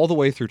think all the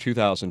way through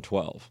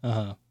 2012.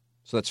 Uh-huh.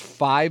 So that's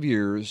 5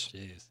 years,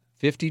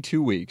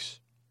 52 weeks,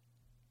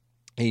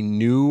 a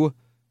new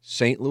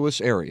St.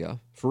 Louis area.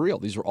 For real,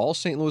 these were all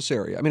St. Louis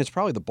area. I mean, it's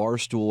probably the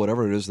Barstool,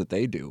 whatever it is that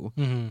they do,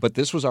 but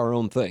this was our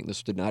own thing.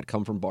 This did not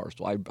come from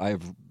Barstool. I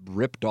have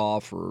ripped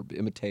off or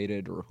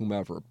imitated or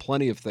whomever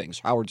plenty of things,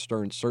 Howard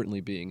Stern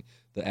certainly being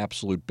the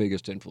absolute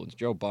biggest influence,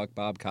 Joe Buck,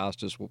 Bob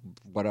Costas,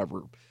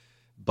 whatever.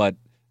 But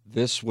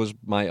this was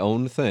my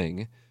own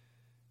thing.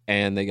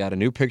 And they got a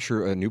new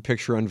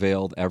picture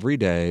unveiled every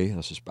day.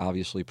 This is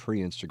obviously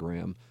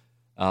pre-Instagram.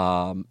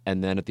 And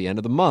then at the end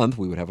of the month,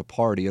 we would have a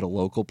party at a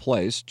local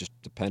place, just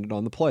depended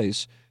on the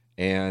place.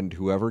 And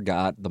whoever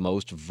got the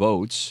most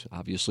votes,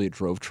 obviously it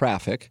drove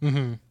traffic,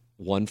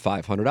 won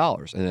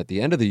 $500. And at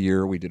the end of the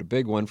year, we did a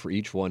big one for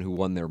each one who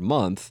won their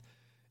month.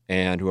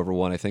 And whoever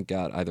won, I think,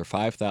 got either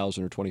 $5,000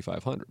 or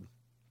 $2,500.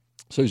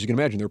 So as you can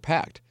imagine, they're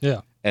packed.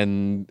 Yeah.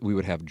 And we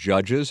would have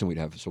judges, and we'd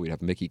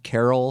have Mickey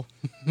Carroll.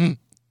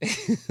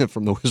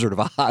 From the Wizard of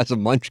Oz, a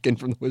Munchkin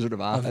from the Wizard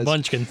of Oz.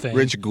 Munchkin thing.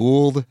 Rich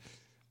Gould,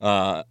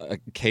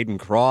 Caden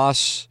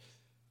Cross,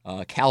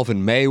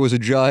 Calvin May was a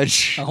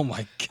judge. Oh,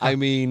 my God. I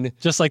mean...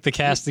 Just like the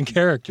cast and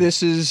character.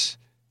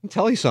 I'll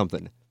tell you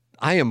something.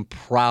 I am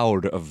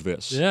proud of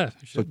this. Yeah.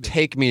 So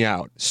take me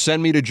out.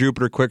 Send me to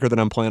Jupiter quicker than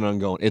I'm planning on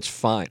going. It's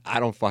fine. I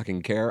don't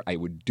fucking care. I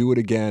would do it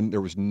again.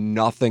 There was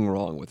nothing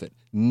wrong with it.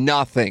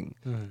 Nothing.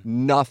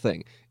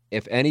 Nothing.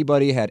 If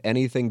anybody had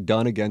anything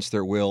done against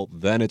their will,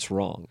 then it's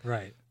wrong.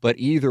 Right. But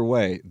either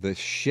way, the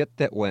shit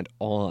that went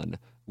on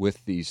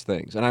with these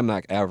things, and I'm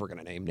not ever going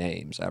to name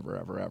names,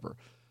 ever.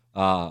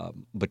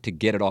 But to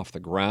get it off the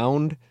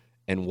ground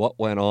and what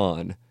went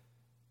on,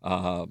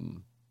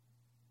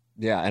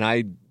 yeah, and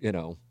I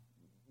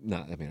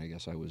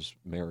guess I was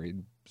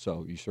married,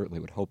 so you certainly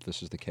would hope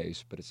this is the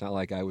case, but it's not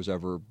like I was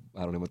ever,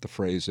 I don't know what the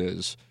phrase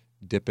is,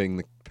 dipping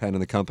the pen in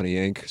the company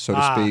ink, so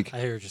to speak. I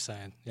hear what you're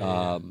saying.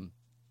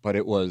 But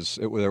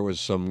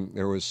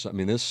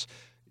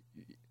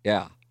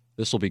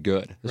this will be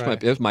good.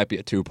 This might be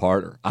a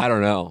two-parter. I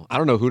don't know. I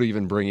don't know who to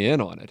even bring in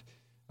on it.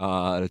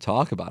 to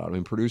talk about it. I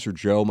mean, producer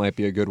Joe might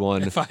be a good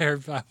one. I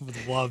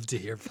would love to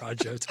hear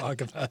Joe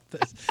talk about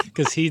this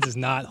because he does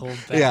not hold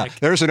back. Yeah,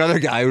 there's another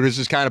guy who is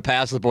just kind of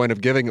past the point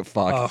of giving a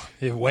fuck. Oh,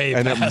 yeah, way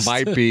and past.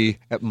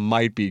 it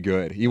might be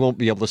good. He won't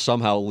be able to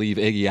somehow leave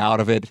Iggy out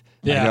of it.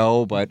 I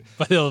know, but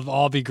it'll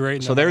all be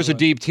great. So there's a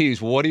deep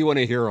tease. What do you want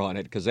to hear on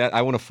it? Because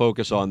I want to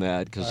focus on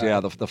that. Because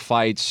the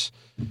fights,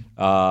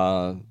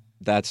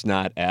 that's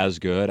not as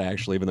good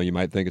actually. Even though you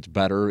might think it's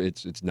better,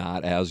 it's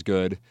not as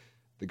good.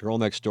 The Girl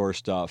Next Door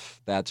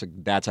stuff, that's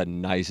a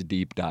nice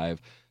deep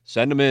dive.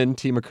 Send them in,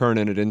 T.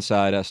 McKernan at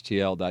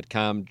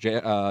InsideSTL.com.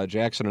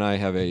 Jackson and I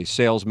have a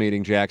sales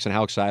meeting. Jackson,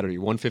 how excited are you?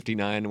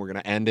 1:59, and we're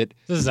going to end it.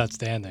 This is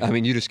outstanding. I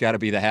mean, you just got to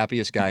be the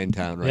happiest guy in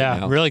town right now.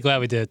 Yeah, really glad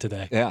we did it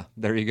today. Yeah,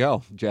 there you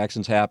go.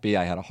 Jackson's happy.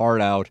 I had a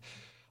heart out.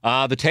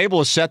 The table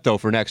is set, though,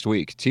 for next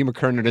week. T.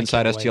 McKernan at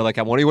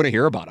InsideSTL.com. What do you want to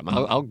hear about him?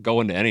 I'll go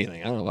into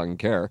anything. I don't know if I can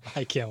care.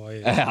 I can't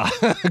wait.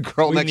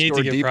 Girl we Next need Door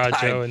to get deep Joe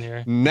dive in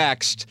here.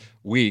 next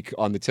week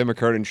on the Tim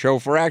McKernan Show.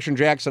 For Action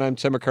Jackson, I'm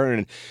Tim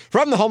McKernan.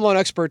 From the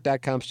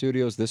HomeLoanExpert.com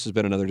studios, this has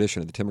been another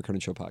edition of the Tim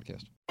McKernan Show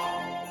podcast.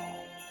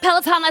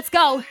 Peloton, let's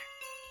go!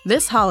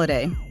 This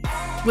holiday,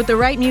 with the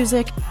right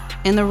music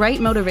and the right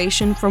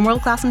motivation from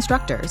world-class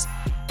instructors,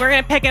 we're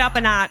going to pick it up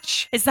a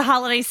notch. It's the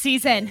holiday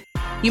season.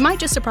 You might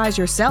just surprise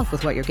yourself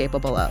with what you're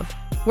capable of.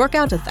 Work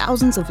out to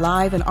thousands of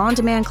live and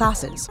on-demand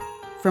classes,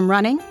 from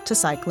running to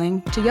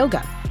cycling to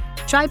yoga.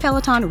 Try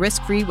Peloton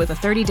risk-free with a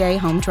 30-day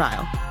home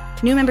trial.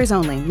 New members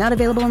only, not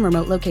available in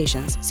remote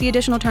locations. See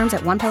additional terms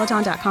at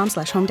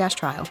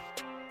onepeloton.com/home-trial.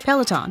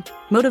 Peloton,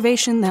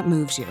 motivation that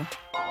moves you.